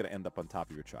then it's going to end up on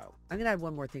top of your child. I'm going to add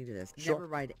one more thing to this. Sure. Never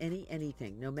ride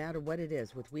anything, no matter what it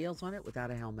is, with wheels on it, without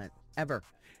a helmet. Ever.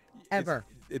 Ever.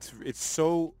 It's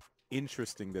so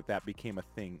interesting that became a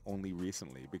thing only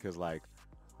recently because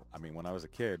when I was a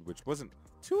kid, which wasn't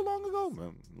too long ago,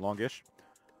 longish,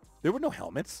 there were no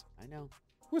helmets. I know.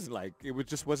 It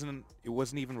wasn't it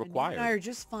wasn't even And you required. and I are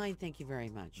just fine, thank you very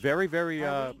much. Very, very,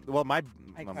 Are well, I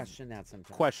question that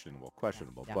sometimes. questionable,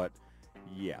 Yeah. but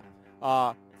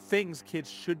yeah. Things kids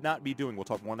should not be doing. We'll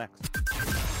talk more next.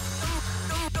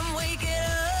 Wake it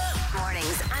up.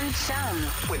 Mornings on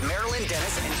Chum. With Marilyn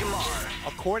Dennis and Jamar.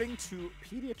 According to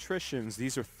pediatricians,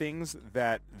 these are things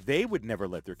that they would never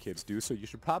let their kids do, so you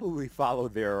should probably follow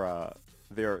their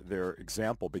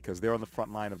example because they're on the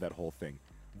front line of that whole thing.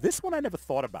 This one I never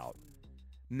thought about.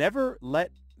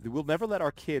 We'll never let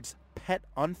our kids pet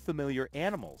unfamiliar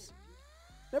animals.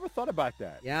 Never thought about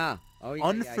that. Yeah. Oh, yeah.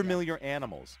 Unfamiliar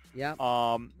animals. Yeah.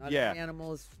 Yeah. Not every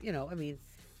animals,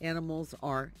 animals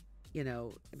are,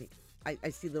 I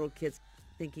see little kids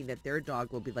thinking that their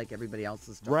dog will be like everybody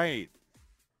else's dog. Right.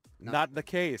 Not the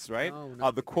case, right? No,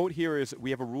 not the quote here is, we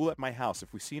have a rule at my house.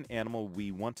 If we see an animal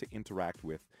we want to interact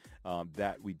with,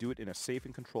 that we do it in a safe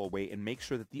and controlled way and make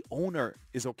sure that the owner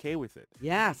is okay with it.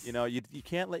 Yes. You know, you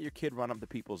can't let your kid run up to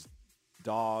people's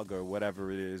dog or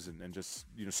whatever it is and just,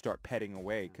 start petting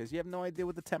away because you have no idea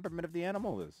what the temperament of the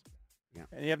animal is. Yeah.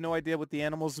 And you have no idea what the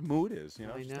animal's mood is.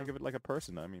 I Just know. think of it like a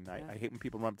person. I mean, I hate when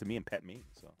people run up to me and pet me.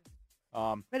 So,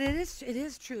 But it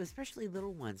is true, especially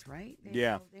little ones, right?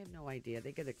 Yeah. They have no idea.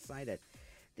 They get excited.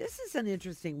 This is an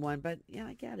interesting one, but yeah,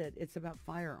 I get it. It's about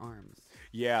firearms.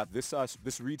 yeah, this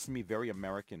reads to me very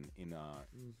American in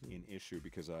issue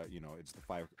because it's the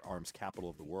firearms capital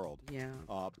of the world. Yeah.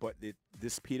 But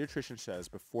this pediatrician says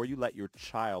before you let your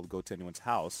child go to anyone's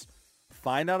house,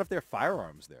 find out if there are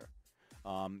firearms there.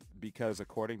 Because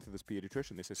according to this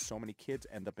pediatrician, they say so many kids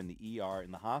end up in the ER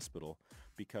in the hospital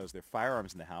because there are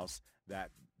firearms in the house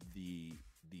that the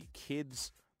kid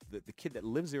that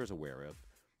lives there is aware of.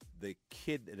 The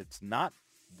kid that's not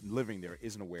living there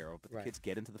isn't aware of, but the Right. kids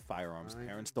get into the firearms. Right.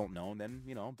 Parents don't know, and then,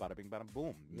 bada bing, bada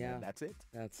boom. Yeah. That's it.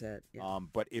 That's it. Yeah.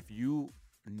 But if you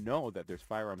know that there's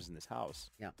firearms in this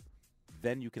house, Yeah.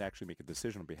 then you can actually make a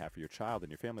decision on behalf of your child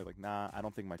and your family. Like, nah, I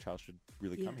don't think my child should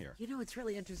really come here. It's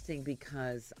really interesting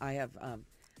because I have a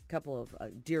couple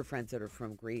of dear friends that are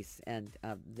from Greece, and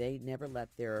they never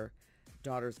let their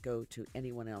daughters go to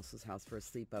anyone else's house for a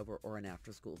sleepover or an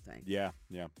after-school thing. Yeah.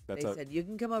 That's They said, you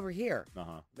can come over here,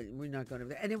 Uh-huh. but we're not going over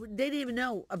there. And they didn't even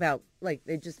know about,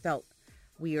 they just felt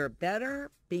we are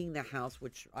better being the house,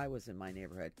 which I was in my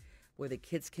neighborhood, where the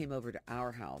kids came over to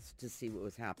our house to see what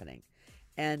was happening.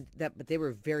 But they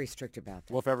were very strict about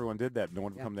that. Well, if everyone did that, no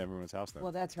one would Yeah. come to everyone's house then.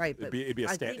 Well, that's right. But it'd be a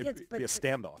I think it's- it'd be a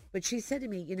standoff. But she said to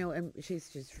me, and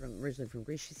she's originally from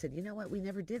Greece. She said, you know what? We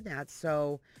never did that.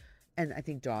 So, and I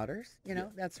think daughters,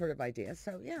 that sort of idea.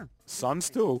 So, yeah. Sons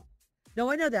too, No,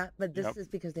 I know that. But this Yep. is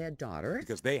because they had daughters.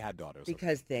 because they had daughters.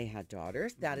 Because they had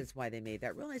daughters. That Mm-hmm. is why they made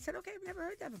that rule. I said, okay, I've never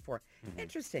heard that before.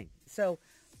 Interesting. So,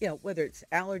 whether it's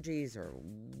allergies or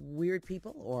weird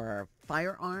people or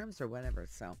firearms or whatever.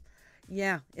 So,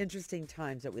 yeah, interesting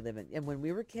times that we live in. And when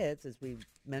we were kids, as we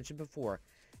mentioned before,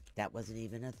 that wasn't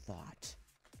even a thought,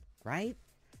 right?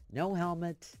 No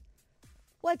helmet.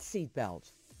 What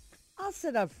seatbelt? I'll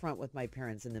sit up front with my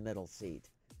parents in the middle seat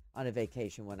on a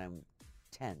vacation when I'm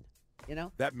 10,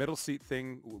 That middle seat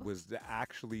thing was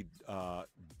actually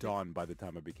done by the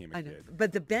time I became a I know. kid.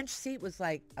 But the bench seat was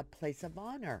like a place of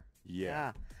honor.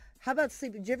 Yeah. How about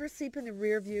sleeping? Did you ever sleep in the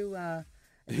rear view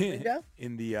window?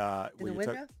 In the In the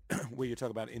window? where you're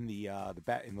talking about in the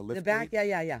back in the lift The back? gate?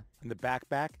 Yeah. In the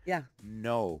back. Yeah.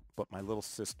 No, but my little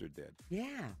sister did.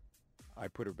 Yeah. I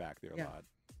put her back there Yeah. a lot.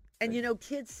 And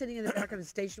kids sitting in the back of a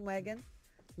station wagon,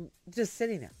 just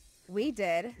sitting there. We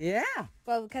did. Yeah.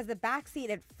 Well, because the back seat,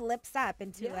 it flips up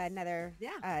into Yes. another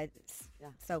Yeah.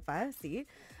 sofa seat.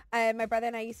 My brother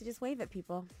and I used to just wave at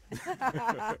people.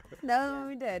 No,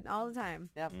 we did all the time.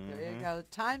 Yep. There you go.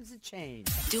 Times have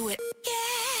changed. Do it.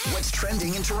 What's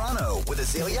trending in Toronto with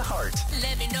Azalea Hart?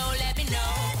 Let me know.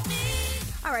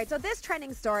 All right, so this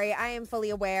trending story, I am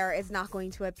fully aware, is not going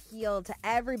to appeal to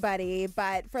everybody,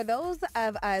 but for those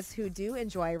of us who do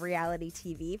enjoy reality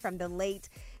TV from the late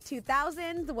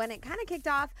 2000s, when it kind of kicked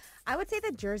off, I would say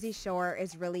that Jersey Shore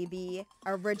is really the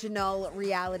original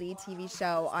reality TV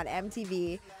show on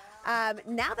MTV.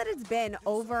 Now that it's been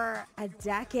over a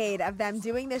decade of them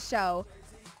doing this show,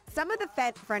 some of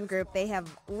the friend group, they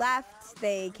have left,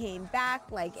 they came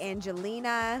back, like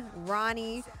Angelina,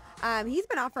 Ronnie. He's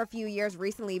been off for a few years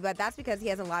recently, but that's because he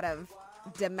has a lot of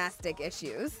domestic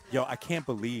issues. Yo, I can't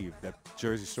believe that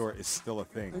Jersey Shore is still a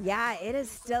thing. Yeah, it is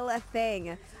still a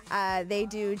thing. They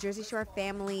do Jersey Shore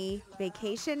Family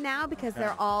Vacation now because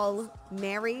they're all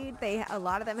married. A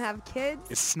lot of them have kids.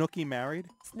 Is Snooki married?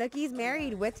 Snooki's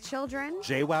married with children.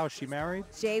 JWoww, is she married?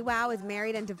 JWoww is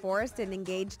married and divorced and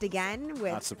engaged again Not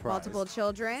with surprised. multiple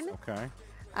children. Okay.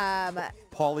 Um,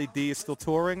 Pauly D is still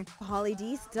touring? Pauly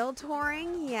D still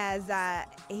touring.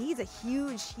 He's a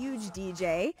huge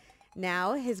DJ.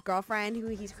 Now, his girlfriend, who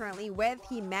he's currently with,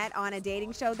 he met on a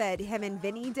dating show that him and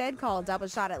Vinny did called Double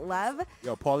Shot at Love.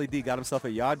 Yo, Pauly D got himself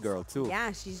a yard girl, too.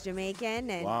 Yeah, she's Jamaican.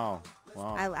 And Wow.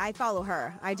 I follow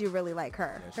her. I do really like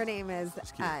her. Yeah, Her name is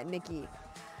cute. Nikki.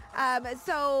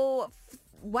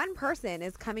 One person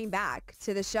is coming back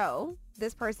to the show.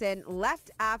 This person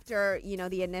left after,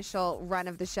 the initial run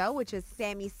of the show, which is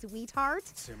Sammy Sweetheart.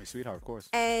 Sammy Sweetheart, of course.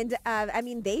 And,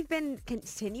 they've been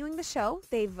continuing the show.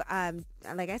 They've,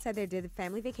 like I said, they did the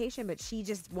Family Vacation, but she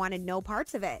just wanted no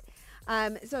parts of it.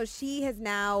 So she has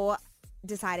now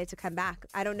decided to come back.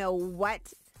 I don't know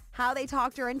how they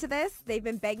talked her into this. They've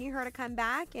been begging her to come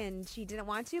back, and she didn't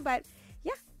want to, but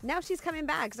yeah, now she's coming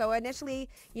back. So initially,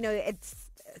 it's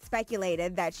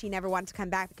speculated that she never wanted to come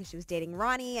back because she was dating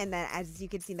Ronnie. And then as you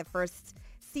can see in the first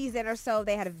season or so,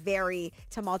 they had a very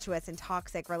tumultuous and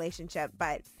toxic relationship.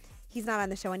 But he's not on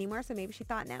the show anymore, so maybe she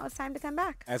thought now it's time to come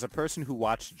back. As a person who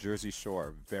watched Jersey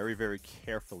Shore very, very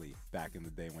carefully back in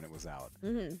the day when it was out,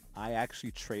 I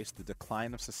actually traced the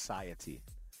decline of society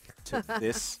to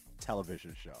this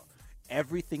television show.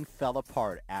 Everything fell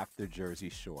apart after Jersey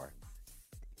Shore.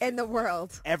 In the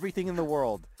world. Everything in the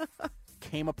world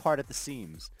came apart at the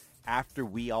seams after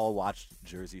we all watched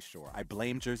Jersey Shore. I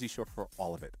blame Jersey Shore for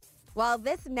all of it. Well,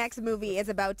 this next movie is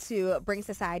about to bring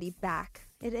society back.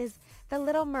 It is The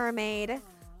Little Mermaid.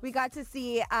 We got to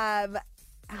see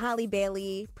Halle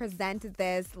Bailey present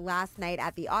this last night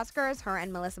at the Oscars, her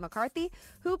and Melissa McCarthy,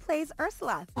 who plays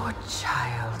Ursula. Oh,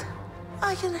 child,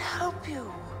 I can help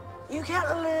you. You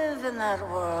can't live in that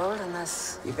world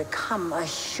unless you become a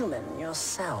human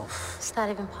yourself. Is that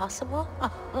even possible?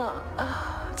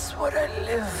 It's what I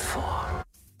live for.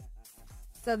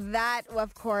 So that,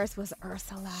 of course, was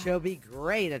Ursula. She'll be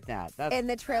great at that. That's, In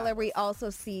the trailer, we also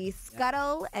see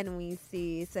Scuttle and we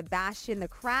see Sebastian the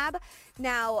Crab.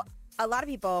 Now, a lot of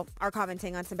people are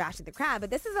commenting on Sebastian the Crab,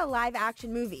 but this is a live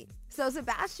action movie. So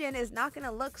Sebastian is not going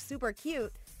to look super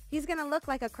cute. He's going to look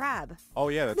like a crab. Oh,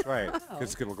 yeah, that's right.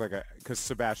 Because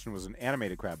Sebastian was an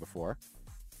animated crab before,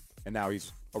 and now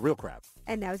he's a real crab.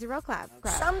 And now he's a real crab.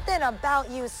 Something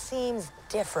about you seems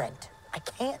different. I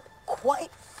can't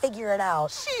quite figure it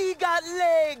out. She got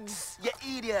legs,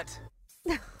 you idiot.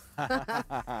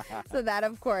 So that,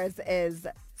 of course, is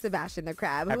Sebastian the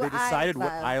Crab. Have who they decided I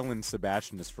what love. island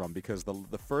Sebastian is from? Because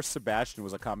the first Sebastian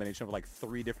was a combination of like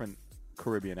 3 different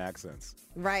Caribbean accents.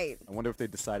 Right. I wonder if they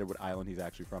decided what island he's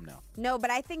actually from now. No, but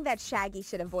I think that Shaggy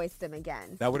should have voiced him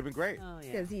again. That would have been great. Oh,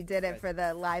 yeah. Because he did it for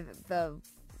the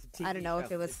I don't know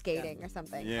if it was skating or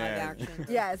something. Yeah. Live action.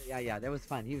 Yes. Yeah, that was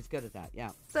fun. He was good at that,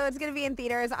 yeah. So it's going to be in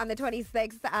theaters on the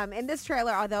 26th. In this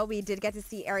trailer, although we did get to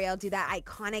see Ariel do that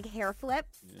iconic hair flip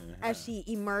as she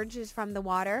emerges from the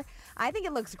water, I think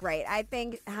it looks great. I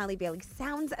think Halle Bailey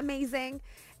sounds amazing,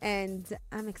 and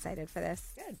I'm excited for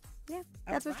this. Good. Yeah,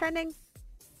 that's what's trending.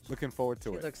 Looking forward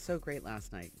to She it. looked so great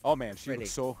last night. Oh, man, she Pretty.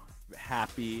 looks so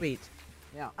happy. Sweet.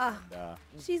 Yeah.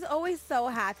 She's always so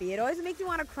happy. It always makes me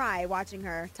want to cry watching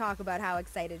her talk about how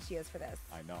excited she is for this.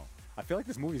 I know. I feel like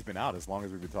this movie's been out as long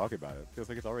as we've been talking about it. Feels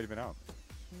like it's already been out.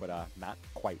 But not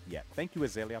quite yet. Thank you,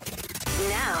 Azalea.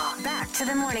 Now, back to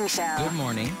the morning show. Good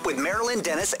morning. With Marilyn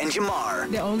Dennis and Jamar.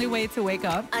 The only way to wake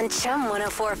up. On Chum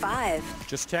 104.5.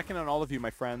 Just checking on all of you,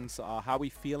 my friends. How we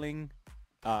feeling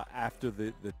after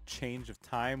the change of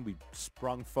time? We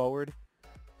sprung forward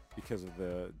because of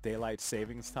the daylight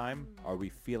savings time. Are we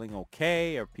feeling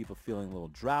okay? Are people feeling a little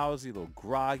drowsy, a little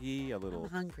groggy, a little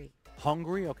Hungry.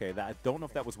 hungry? Okay, I don't know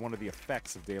if that was one of the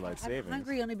effects of daylight I'm savings.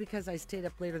 hungry only because I stayed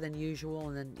up later than usual,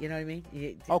 and then, you know what I mean?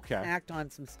 You Okay. act on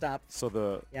some stuff. So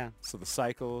the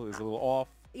cycle is a little off.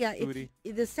 Yeah, Foodie.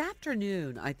 this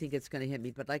afternoon, I think it's going to hit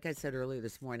me. But like I said earlier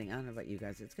this morning, I don't know about you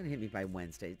guys, it's going to hit me by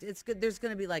Wednesday. It's good. There's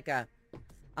going to be like a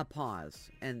pause,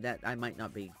 and that I might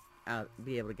not be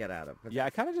able to get out of. But Yeah, I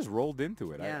kind of just rolled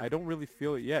into it. Yeah. I don't really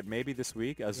feel it yet. Maybe this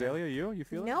week. Azalea, you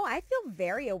feel it? No, I feel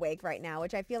very awake right now,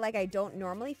 which I feel like I don't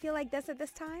normally feel like this at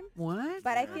this time. What?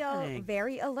 But I feel Happening?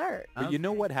 very alert. But you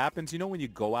know what happens? You know when you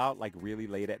go out like really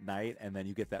late at night and then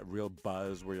you get that real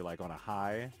buzz where you're like on a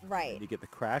high? Right. And you get the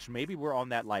crash? Maybe we're on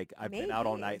that like I've been out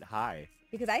all Maybe. night high.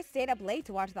 Because I stayed up late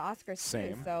to watch the Oscars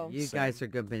Same. too. So You guys are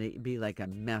going to be like a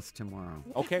mess tomorrow.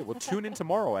 Okay, well tune in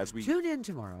tomorrow as we Tune in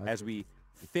tomorrow. as we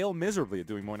fail miserably at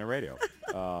doing morning radio.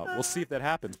 We'll see if that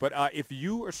happens. But if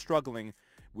you are struggling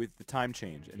with the time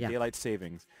change and Yeah. daylight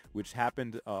savings, which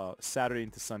happened Saturday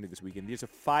into Sunday this weekend, these are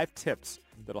 5 tips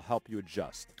that'll help you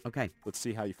adjust. Okay. Let's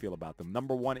see how you feel about them.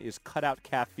 Number 1 is cut out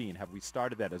caffeine. Have we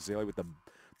started that, Azalea, with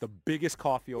the biggest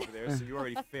coffee over there? So you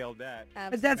already failed that.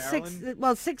 But that's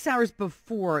Marilyn? 6 hours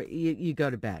before you go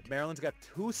to bed. Marilyn's got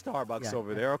 2 Starbucks Yeah.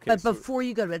 over there. Okay, But so before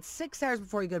you go to bed, 6 hours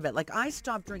before you go to bed. Like I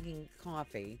stopped drinking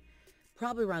coffee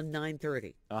probably around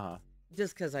 9:30.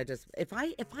 Just because if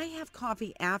I have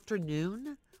coffee after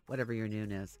noon, whatever your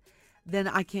noon is, then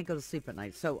I can't go to sleep at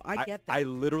night. So I get that. I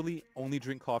literally only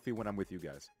drink coffee when I'm with you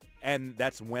guys. And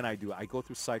that's when I do it. I go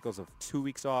through cycles of 2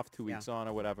 weeks off, 2 weeks on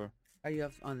or whatever. Are you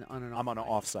on an off? I'm on an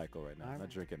off cycle right now. I'm not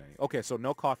drinking any. Okay, so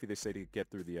no coffee, they say, to get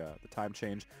through the time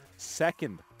change.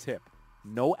 Second tip,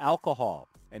 no alcohol.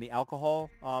 Any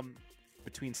alcohol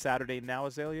between Saturday and now,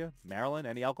 Azalea? Marilyn,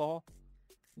 any alcohol?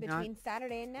 between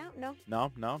Saturday and now, no.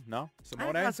 No. I had Simone?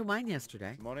 a glass of wine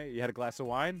yesterday. Simone, you had a glass of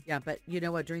wine? Yeah, but you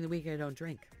know what? During the week, I don't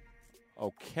drink.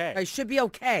 Okay. I should be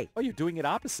okay. Oh, you're doing it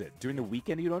opposite. During the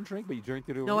weekend you don't drink, but you drink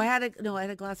through the No, week? I had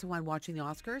a glass of wine watching the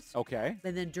Oscars. Okay.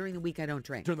 And then during the week, I don't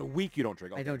drink. During the week you don't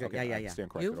drink. I Okay, don't drink. okay, Yeah. I stand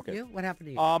corrected. You? Okay. You? What happened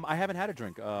to you? I haven't had a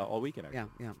drink all weekend,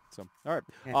 actually. Yeah. So, all right.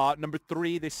 Yeah. Number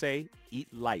 3, they say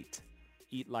eat light.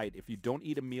 Eat light. If you don't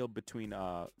eat a meal between 2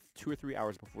 or 3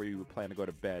 hours before you plan to go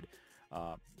to bed,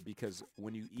 because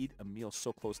when you eat a meal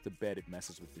so close to bed, it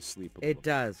messes with your sleep. It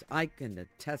does. I can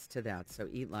attest to that. So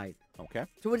eat light. Okay.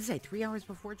 So what did it say? 3 hours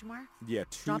before, Jamar? Yeah,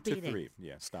 2 Stop to eating. 3.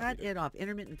 Yeah, stop Cut eating. it off.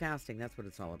 Intermittent fasting. That's what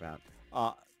it's all about.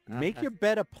 Make your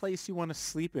bed a place you want to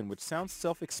sleep in, which sounds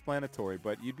self-explanatory,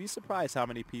 but you'd be surprised how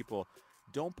many people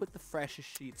don't put the freshest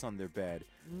sheets on their bed.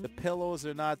 The pillows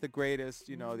are not the greatest.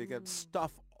 You know, they got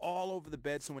stuff all over the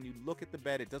bed, so when you look at the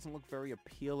bed, it doesn't look very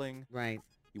appealing. Right.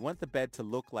 You want the bed to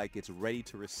look like it's ready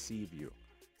to receive you.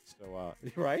 So,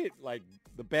 right? Like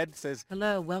the bed says,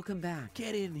 Hello. Welcome back.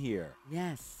 get in here.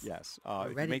 Yes. Yes. We're If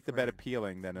you ready make the for bed it.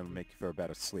 appealing, then it'll make you for a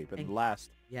better sleep. And And-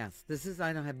 last, Yes.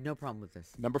 I don't have no problem with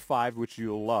this. number 5, which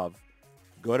you'll love,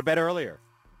 go to bed earlier.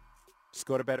 Just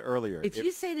go to bed earlier. If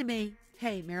you say to me,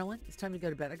 hey, Marilyn, it's time to go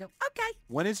to bed, I go, okay.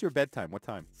 When is your bedtime? What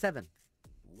time? 7.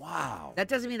 Wow. That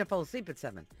doesn't mean I fall asleep at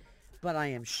 7. But I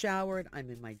am showered. I'm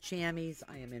in my jammies.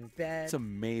 I am in bed. It's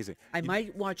amazing. I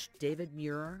might watch David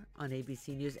Muir on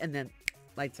ABC News and then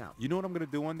lights out. You know what I'm going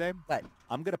to do one day? What?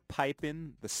 I'm going to pipe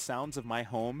in the sounds of my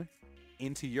home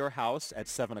into your house at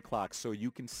 7 o'clock so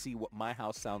you can see what my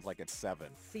house sounds like at 7.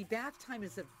 See, bath time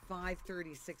is at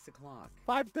 5:30, 6 o'clock.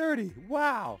 5:30.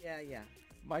 Wow. Yeah.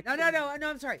 My No,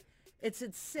 I'm sorry. It's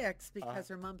at 6 because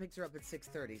her mom picks her up at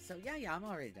 6:30. So, yeah, I'm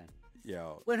already done.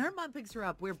 Yo. When her mom picks her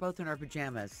up, we're both in our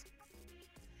pajamas.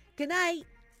 Good night.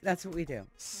 That's what we do.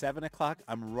 7 o'clock,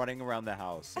 I'm running around the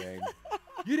house saying,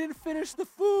 you didn't finish the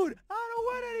food. I don't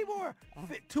want any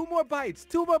more. 2 more bites.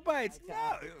 2 more bites. No.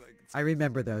 It's I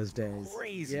remember those days.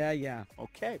 crazy. Yeah.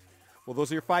 Okay. Well,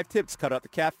 those are your 5 tips. Cut out the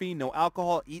caffeine, no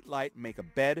alcohol, eat light, make a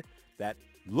bed that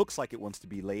looks like it wants to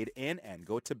be laid in, and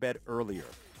go to bed earlier.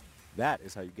 That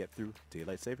is how you get through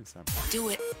daylight savings time. Do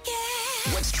it.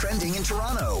 What's trending in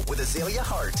Toronto with Azalea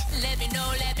Hart? Let me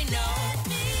know.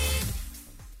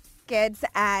 Kids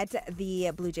at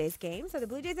the Blue Jays game. So the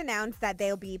Blue Jays announced that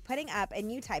they'll be putting up a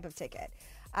new type of ticket.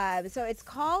 So it's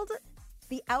called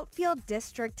the Outfield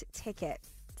District Ticket.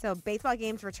 So baseball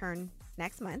games return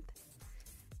next month.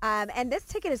 And this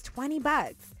ticket is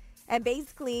 $20. And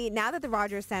basically, now that the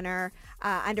Rogers Center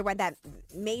underwent that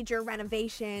major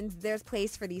renovations, there's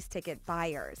place for these ticket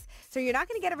buyers. So you're not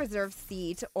going to get a reserved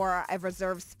seat or a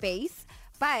reserved space,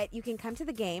 but you can come to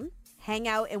the game, hang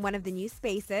out in one of the new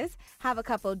spaces, have a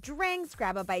couple drinks,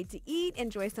 grab a bite to eat,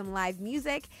 enjoy some live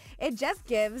music. It just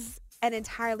gives an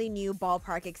entirely new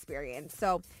ballpark experience.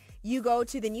 So you go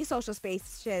to the new social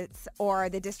spaces or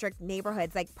the district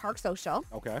neighborhoods like Park Social.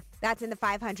 Okay. That's in the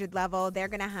 500 level. They're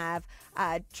going to have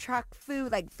truck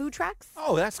food, like food trucks.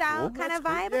 Oh, that's style cool. kind That's of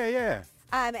cool. vibe. Yeah.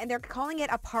 And they're calling it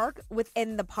a park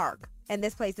within the park. And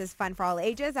this place is fun for all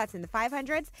ages. That's in the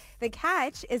 500s. The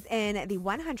Catch is in the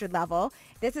 100 level.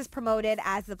 This is promoted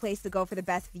as the place to go for the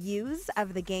best views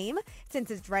of the game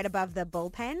since it's right above the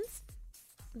bullpens.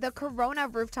 The Corona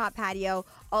rooftop patio,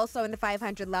 also in the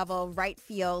 500 level, right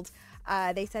field.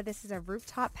 They said this is a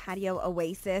rooftop patio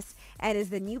oasis and is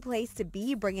the new place to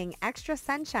be, bringing extra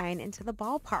sunshine into the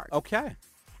ballpark. Okay.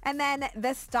 And then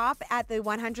the stop at the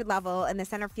 100 level in the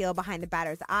center field behind the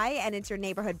batter's eye, and it's your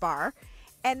neighborhood bar.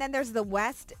 And then there's the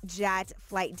West Jet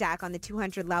flight deck on the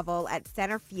 200 level at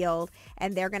center field,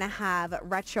 and they're going to have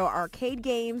retro arcade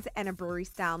games and a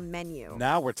brewery-style menu.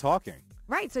 Now we're talking.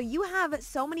 Right, so you have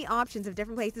so many options of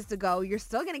different places to go. You're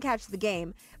still going to catch the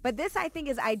game. But this, I think,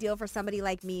 is ideal for somebody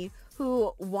like me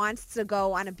who wants to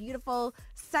go on a beautiful,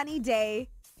 sunny day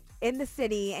in the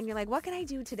city, and you're like, what can I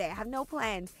do today? I have no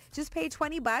plans. Just pay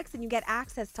 $20 and you get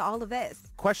access to all of this.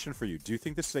 Question for you. Do you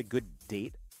think this is a good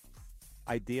date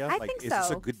idea? I like, think is this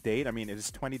a so. good date? I mean, it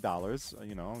is $20.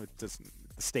 You know, it just,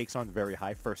 the stakes aren't very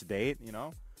high. First date, you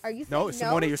know? Are you saying No, no,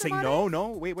 Simone, you're saying Simone? no?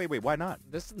 Wait. Why not?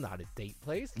 This is not a date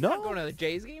place. No. You're not going to the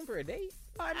Jays game for a date.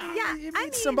 I mean, Yeah, you I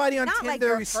meet mean, somebody on not like Tinder,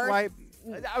 your you first- swipe.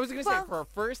 I was going to Well- say for a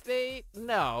first date.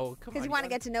 No, come on. Because you want to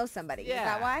get to know somebody. Is Yeah.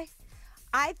 that why?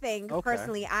 I think, Okay.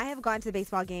 personally, I have gone to the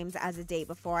baseball games as a date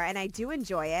before, and I do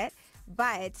enjoy it.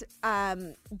 But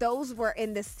those were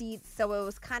in the seats, so it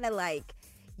was kind of like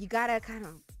you got to kind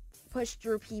of push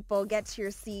through people, get to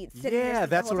your seat, sit in your Yeah, seat the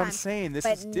that's whole what I'm time. saying. This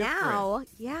but is different. now,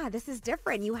 yeah, this is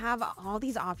different. You have all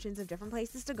these options of different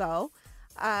places to go.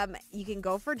 You can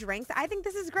go for drinks. I think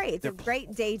this is great. It's a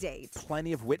great day date.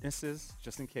 Plenty of witnesses,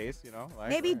 just in case, you know? Like,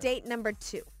 Maybe date number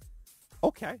 2.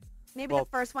 Okay. Maybe Well- the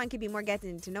first one could be more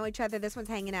getting to know each other. This one's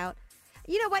hanging out.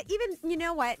 You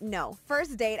know what? No.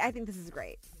 First date, I think this is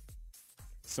great.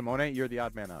 Simone, you're the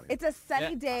odd man out here. It's a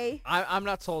sunny day. I'm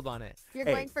not sold on it. You're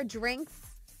Hey. going for drinks.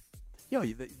 Yo,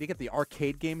 they get the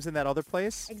arcade games in that other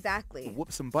place. Exactly.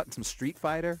 Whoop some buttons, some Street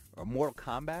Fighter or Mortal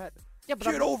Kombat. Yeah,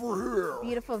 but Get over here.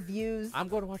 Beautiful views. I'm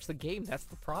going to watch the game. That's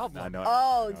the problem. I know.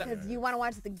 Oh, because you want to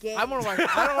watch the game. I want to watch.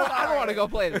 I don't want to go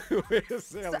play it.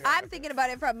 So I'm thinking about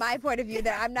it from my point of view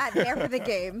that I'm not there for the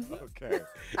game. Okay.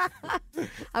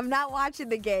 I'm not watching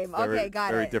the game. Okay,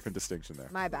 got Very it. different distinction there.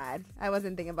 My bad. I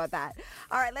wasn't thinking about that.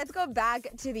 All right, let's go back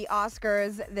to the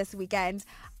Oscars this weekend.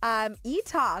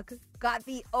 E-Talk got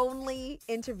the only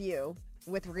interview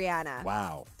with Rihanna.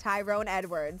 Wow. Tyrone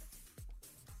Edwards.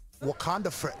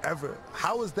 Wakanda Forever.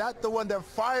 How is that the one that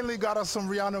finally got us some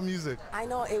Rihanna music? I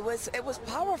know, it was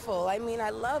powerful. I mean, I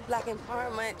love Black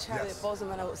empowerment. Chadwick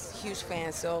Boseman, I was a huge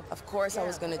fan, so of course I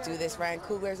was going to do this. Ryan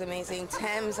Coogler's amazing.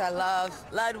 Thames, I love.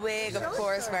 Ludwig, of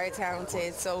course, very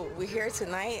talented. So we're here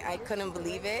tonight. I couldn't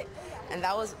believe it, and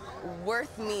that was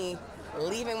worth me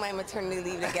leaving my maternity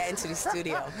leave to get into the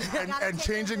studio. and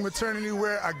changing maternity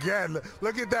wear again.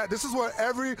 Look at that. This is what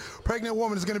every pregnant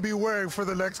woman is going to be wearing for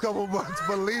the next couple of months.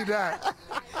 Believe that.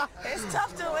 It's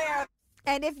tough to wear.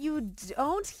 And if you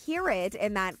don't hear it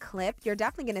in that clip, you're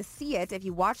definitely going to see it if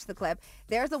you watch the clip.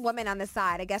 There's a woman on the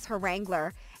side, I guess her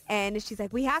wrangler, and she's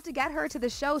like, "We have to get her to the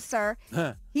show, sir."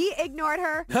 He ignored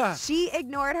her. She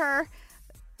ignored her.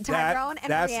 Tyrone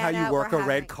and that's Rihanna how you work were a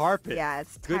red carpet.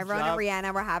 Yes, Good Tyrone job. and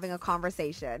Rihanna were having a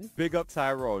conversation. Big up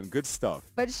Tyrone. Good stuff.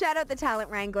 But shout out the talent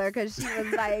wrangler because she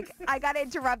was like, "I got to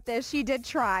interrupt this." She did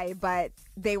try, but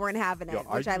they weren't having it,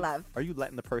 which I love. Are you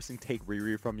letting the person take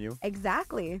Riri from you?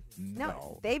 Exactly.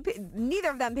 No. Neither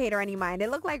of them paid her any mind.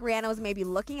 It looked like Rihanna was maybe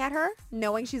looking at her,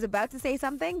 knowing she's about to say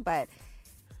something, but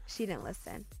she didn't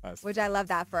listen, which I love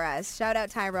that for us. Shout out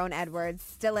Tyrone Edwards,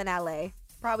 still in LA.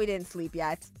 Probably didn't sleep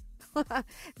yet.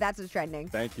 That's what's trending.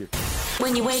 Thank you.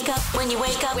 When you wake up,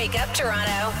 wake up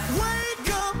Toronto.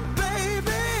 Wake up,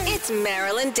 baby. It's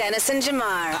Marilyn Dennis and Jamar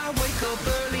I wake up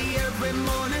early every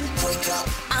morning. Wake up.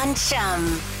 on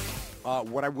Chum.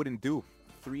 What I wouldn't do.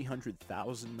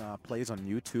 300,000 plays on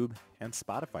YouTube and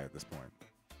Spotify at this point.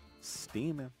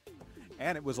 Steaming.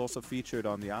 And it was also featured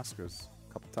on the Oscars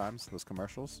a couple times, those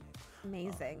commercials.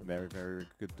 Amazing. Very, very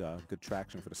good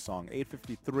traction for the song.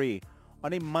 8:53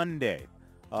 on a Monday.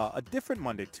 A different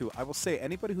Monday, too. I will say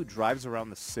anybody who drives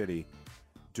around the city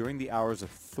during the hours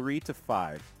of 3 to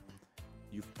 5,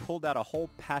 you've pulled out a whole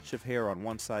patch of hair on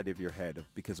one side of your head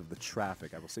because of the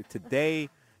traffic. I will say today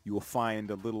you will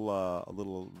find a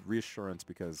little reassurance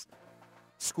because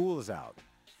school is out.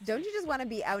 Don't you just want to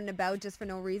be out and about just for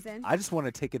no reason? I just want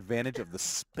to take advantage of the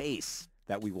space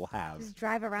that we will have. Just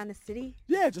drive around the city?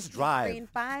 Yeah, just drive. 3 and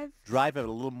 5? Drive at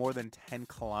a little more than 10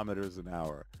 kilometers an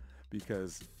hour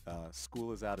because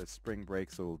school is out at spring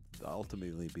break, so there'll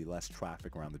ultimately be less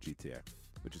traffic around the GTA,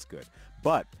 which is good.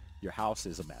 But your house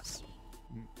is a mess,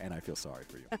 and I feel sorry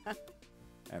for you.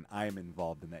 And I am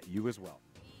involved in that. You as well.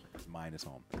 Mine is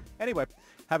home. Anyway,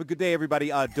 have a good day, everybody.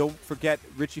 Don't forget,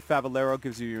 Richie Favalero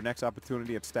gives you your next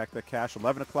opportunity at Stack That Cash,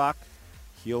 11 o'clock.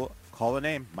 He'll call a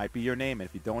name. Might be your name. And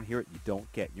if you don't hear it, you don't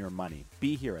get your money.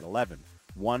 Be here at 11,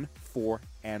 1, 4,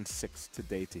 and 6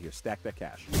 today to hear Stack That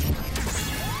Cash.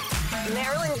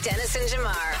 Marilyn Dennis and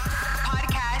Jamar.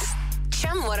 Podcast.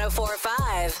 Chum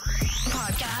 1045.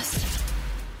 Podcast.